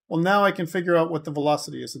equation. Well, now I can figure out what the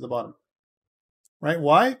velocity is at the bottom, right?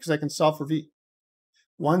 Why? Because I can solve for v.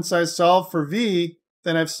 Once I solve for v,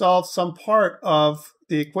 then I've solved some part of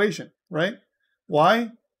the equation, right?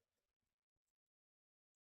 Why?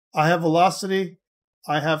 I have velocity,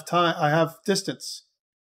 I have time, I have distance,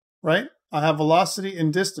 right? I have velocity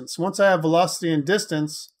and distance. Once I have velocity and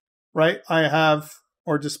distance, right, I have,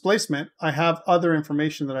 or displacement, I have other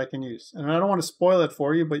information that I can use. And I don't want to spoil it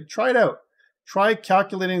for you, but try it out. Try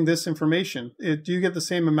calculating this information. Do you get the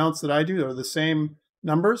same amounts that I do, or the same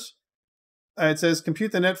numbers? It says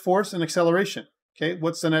compute the net force and acceleration. Okay,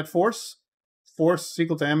 what's the net force? Force is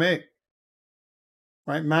equal to ma,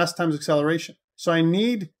 right? Mass times acceleration. So I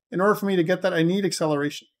need, in order for me to get that, I need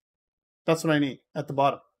acceleration. That's what I need at the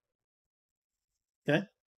bottom. Okay,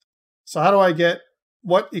 so how do I get,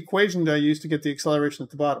 what equation do I use to get the acceleration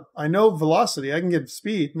at the bottom? I know velocity, I can get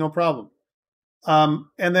speed, no problem.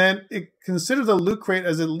 And then consider the loop rate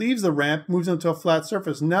as it leaves the ramp, moves into a flat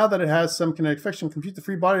surface. Now that it has some kinetic friction, compute the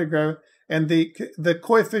free body gravity, and the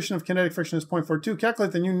coefficient of kinetic friction is 0.42.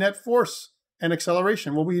 Calculate the new net force and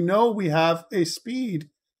acceleration. Well, we know we have a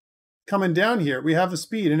speed coming down here. We have a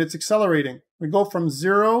speed and it's accelerating. We go from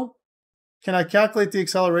 0. Can I calculate the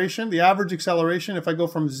acceleration, the average acceleration, if I go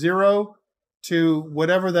from 0 to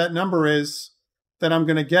whatever that number is that I'm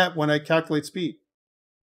going to get when I calculate speed?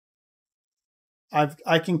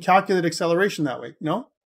 I can calculate acceleration that way. No?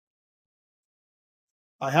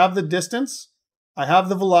 I have the distance. I have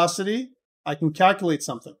the velocity. I can calculate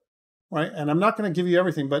something, right? And I'm not going to give you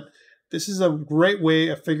everything, but this is a great way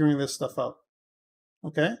of figuring this stuff out,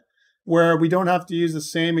 okay? Where we don't have to use the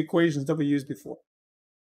same equations that we used before.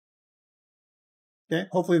 Okay,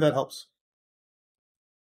 hopefully that helps.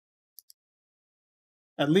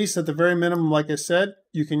 At least at the very minimum, like I said,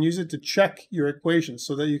 you can use it to check your equations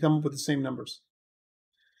so that you come up with the same numbers.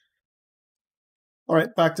 All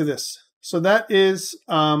right, back to this. So that is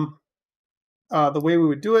the way we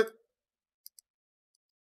would do it.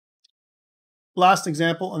 Last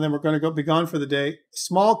example, and then we're going to be gone for the day.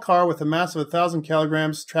 Small car with a mass of 1,000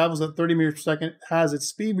 kilograms travels at 30 meters per second, has its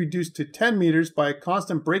speed reduced to 10 meters by a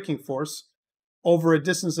constant braking force over a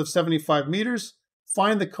distance of 75 meters.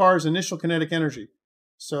 Find the car's initial kinetic energy.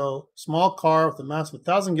 So small car with a mass of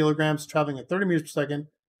 1,000 kilograms traveling at 30 meters per second.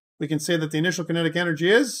 We can say that the initial kinetic energy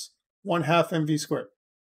is 1/2 mv squared.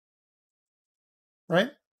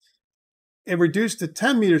 Right? It reduced to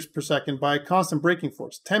 10 meters per second by a constant braking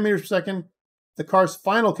force. 10 meters per second. The car's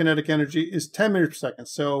final kinetic energy is 10 meters per second,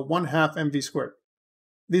 so 1/2 mv squared.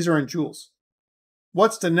 These are in joules.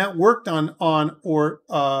 What's the net work done on or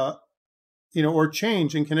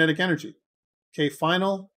change in kinetic energy? K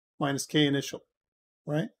final minus K initial,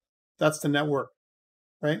 right? That's the net work,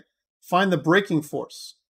 right? Find the braking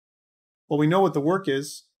force. Well, we know what the work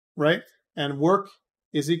is, right? And work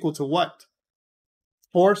is equal to what?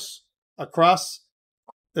 Force across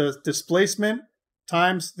the displacement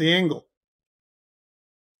times the angle.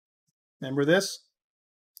 Remember this?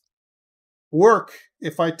 Work,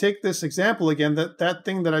 if I take this example again, that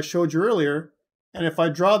thing that I showed you earlier, and if I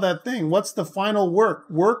draw that thing, what's the final work?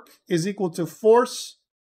 Work is equal to force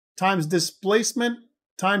times displacement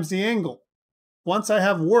times the angle. Once I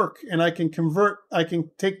have work and I can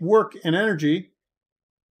take work and energy,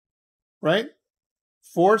 right?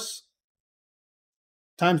 Force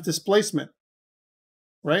times displacement,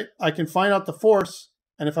 right? I can find out the force,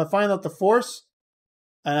 and if I find out the force,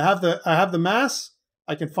 and I have the mass,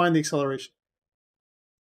 I can find the acceleration.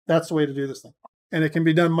 That's the way to do this thing. And it can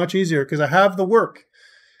be done much easier because I have the work.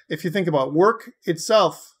 If you think about work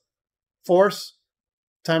itself, force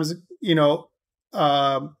times,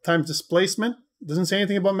 times displacement, doesn't say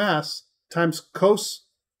anything about mass, times cos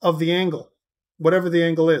of the angle, whatever the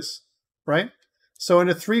angle is, right? So in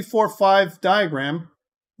a 3, 4, 5 diagram,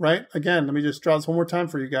 right? Again, let me just draw this one more time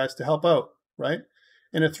for you guys to help out, right?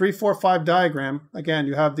 In a 3, 4, 5 diagram, again,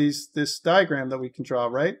 you have this diagram that we can draw,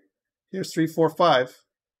 right? Here's 3, 4, 5,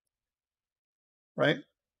 right?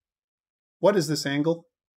 What is this angle?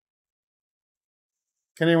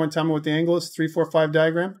 Can anyone tell me what the angle is? 3, 4, 5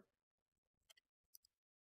 diagram?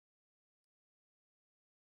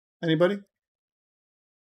 Anybody?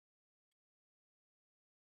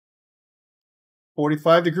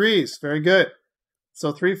 45 degrees. Very good.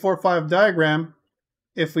 So 3, 4, 5 diagram.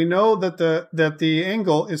 If we know that the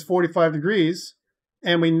angle is 45 degrees,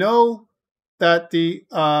 and we know that the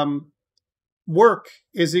work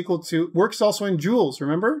is equal to, work's also in joules,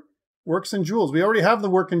 remember? Work's in joules. We already have the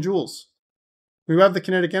work in joules. We have the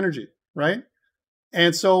kinetic energy, right?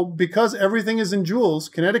 And so because everything is in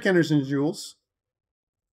joules, kinetic energy is in joules,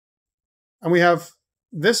 and we have,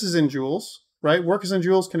 this is in joules, right? Work is in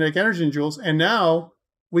joules, kinetic energy in joules, and now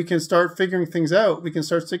we can start figuring things out. We can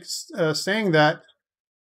start saying that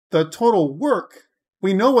the total work,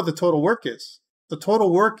 we know what the total work is. The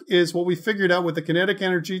total work is what we figured out with the kinetic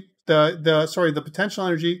energy, the potential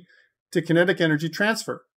energy to kinetic energy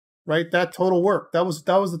transfer, right? That total work, that was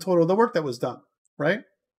the total of the work that was done, right?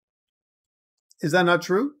 Is that not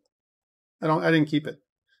true? I didn't keep it.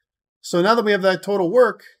 So now that we have that total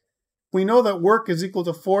work, we know that work is equal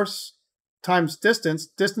to force times distance.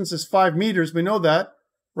 Distance is 5 meters. We know that,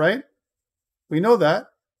 right? We know that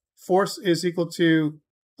force is equal to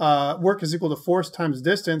work is equal to force times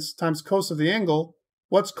distance times cos of the angle.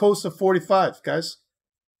 What's cos of 45, guys?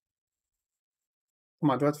 Come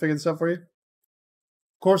on, do I have to figure this out for you?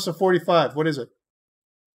 Cos of 45, what is it?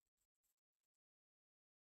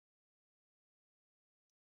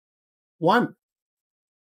 1,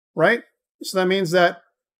 right? So that means that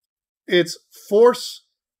it's force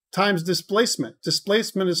times displacement.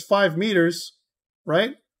 Displacement is 5 meters,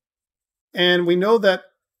 right? And we know that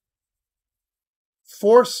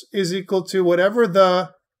force is equal to whatever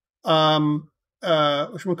the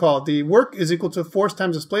the work is equal to force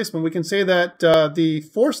times displacement. We can say that the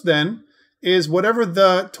force then is whatever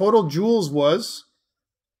the total joules was.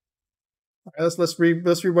 All right,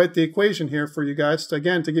 let's rewrite the equation here for you guys to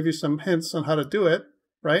give you some hints on how to do it,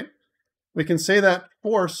 right? We can say that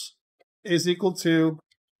force is equal to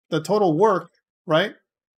the total work, right,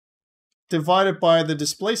 divided by the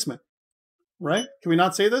displacement, right? Can we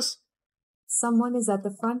not say this? Someone is at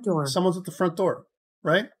the front door. Someone's at the front door,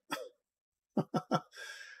 right?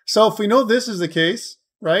 So if we know this is the case,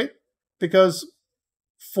 right, because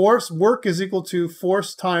work is equal to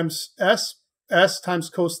force times S times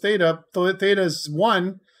cos theta, theta is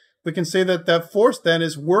 1, we can say that that force then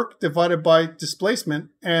is work divided by displacement,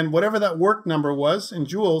 and whatever that work number was in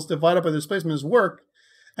joules divided by the displacement is work.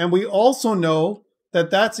 And we also know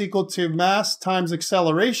that that's equal to mass times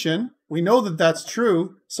acceleration. We know that that's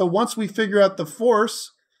true. So once we figure out the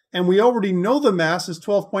force, and we already know the mass is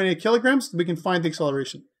 12.8 kilograms, we can find the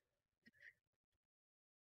acceleration.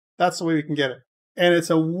 That's the way we can get it. And it's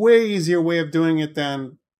a way easier way of doing it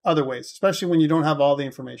than other ways, especially when you don't have all the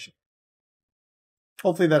information.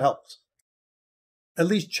 Hopefully that helps. At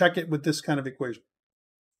least check it with this kind of equation.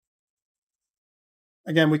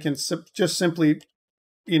 Again, we can just simply,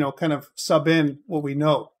 kind of sub in what we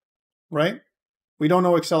know, right? We don't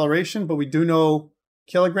know acceleration, but we do know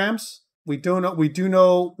kilograms. We do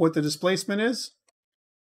know what the displacement is,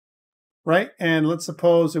 right? And let's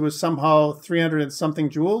suppose it was somehow 300 and something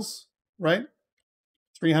joules, right?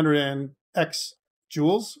 300 and x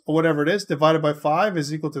joules, or whatever it is, divided by 5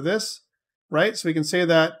 is equal to this, right? So we can say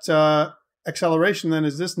that acceleration then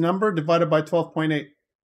is this number divided by 12.8.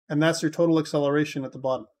 And that's your total acceleration at the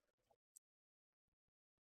bottom.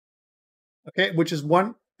 Okay, which is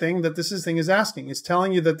one thing that this thing is asking. It's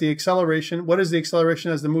telling you that the acceleration, what is the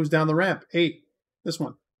acceleration as it moves down the ramp? 8, this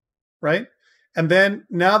one, right? And then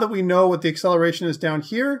now that we know what the acceleration is down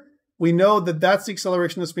here, we know that that's the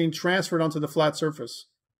acceleration that's being transferred onto the flat surface.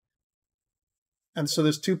 And so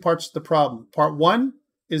there's two parts to the problem. Part one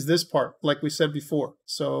is this part, like we said before.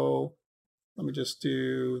 So let me just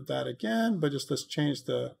do that again, but just let's change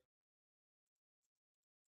the...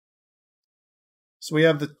 So we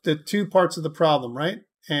have the two parts of the problem, right?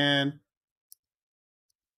 And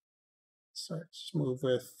sorry, just move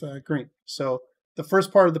with green. So the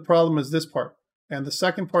first part of the problem is this part. And the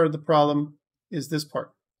second part of the problem is this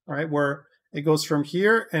part, all right? Where it goes from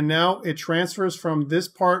here and now it transfers from this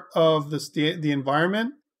part of the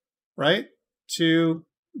environment, right? To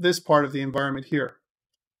this part of the environment here,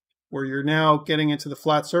 where you're now getting into the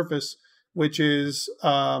flat surface, which is,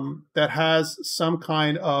 that has some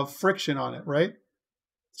kind of friction on it, right?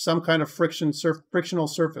 Some kind of frictional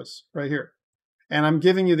surface right here. And I'm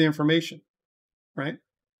giving you the information, right?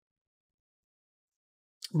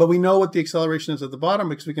 But we know what the acceleration is at the bottom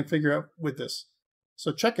because we can figure out with this.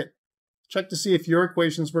 So check it. Check to see if your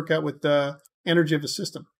equations work out with the energy of the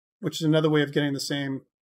system, which is another way of getting the same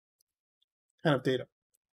kind of data.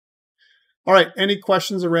 All right, any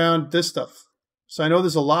questions around this stuff? So I know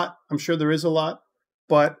there's a lot. I'm sure there is a lot.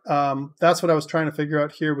 But that's what I was trying to figure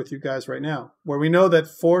out here with you guys right now, where we know that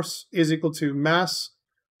force is equal to mass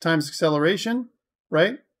times acceleration,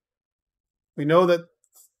 right? We know that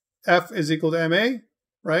F is equal to ma,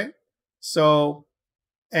 right? So,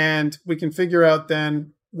 and we can figure out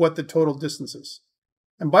then what the total distance is.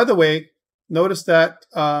 And by the way, notice that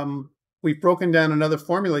we've broken down another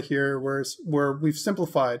formula here where we've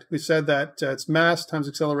simplified. We said that it's mass times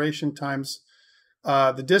acceleration times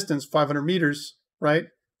the distance, 500 meters, right?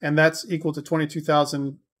 And that's equal to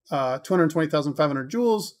 220,500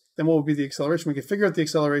 joules. Then what would be the acceleration? We can figure out the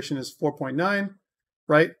acceleration is 4.9,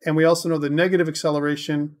 right? And we also know the negative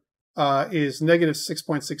acceleration is negative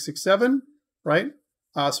 6.667, right?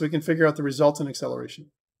 So we can figure out the resultant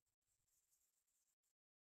acceleration.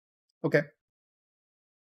 Okay.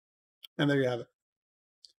 And there you have it.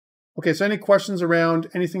 Okay, so any questions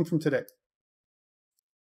around anything from today?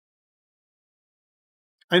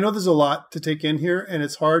 I know there's a lot to take in here, and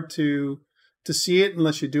it's hard to see it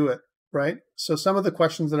unless you do it, right? So some of the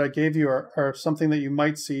questions that I gave you are something that you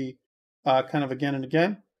might see kind of again and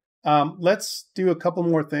again. Let's do a couple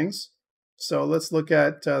more things. So let's look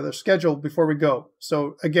at the schedule before we go.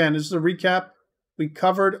 So again, this is a recap. We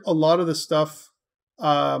covered a lot of the stuff.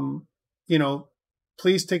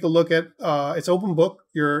 Please take a look at, it's open book,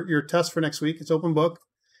 your test for next week. It's open book.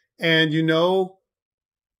 And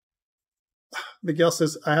Miguel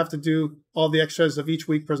says, I have to do all the exercises of each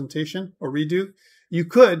week presentation or redo. You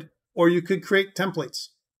could, or you could create templates,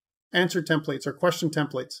 answer templates or question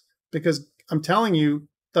templates, because I'm telling you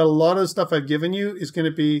that a lot of the stuff I've given you is going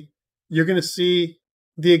to be, you're going to see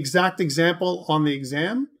the exact example on the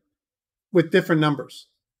exam with different numbers,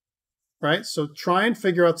 right? So try and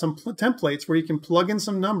figure out some templates where you can plug in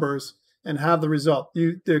some numbers and have the result.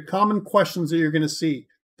 There are common questions that you're going to see.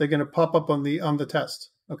 They're going to pop up on the test,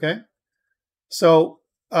 okay? So,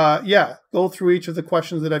 go through each of the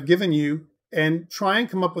questions that I've given you and try and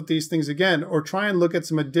come up with these things again, or try and look at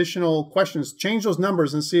some additional questions. Change those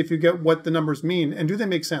numbers and see if you get what the numbers mean and do they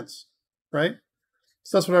make sense, right?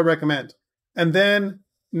 So that's what I recommend. And then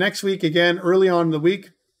next week, again, early on in the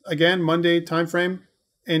week, again, Monday timeframe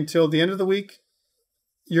until the end of the week,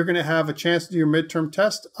 you're going to have a chance to do your midterm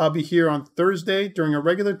test. I'll be here on Thursday during a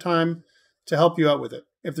regular time to help you out with it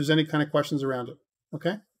if there's any kind of questions around it,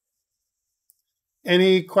 okay?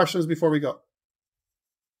 Any questions before we go?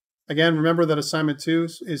 Again, remember that assignment 2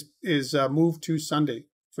 is moved to Sunday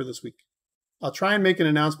for this week. I'll try and make an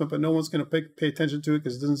announcement, but no one's going to pay attention to it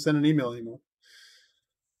because it doesn't send an email anymore.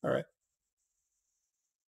 All right.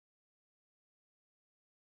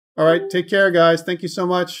 All right. Take care, guys. Thank you so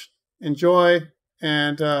much. Enjoy.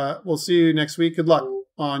 And we'll see you next week. Good luck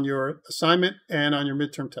on your assignment and on your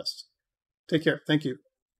midterm tests. Take care. Thank you.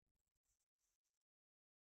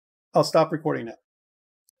 I'll stop recording now.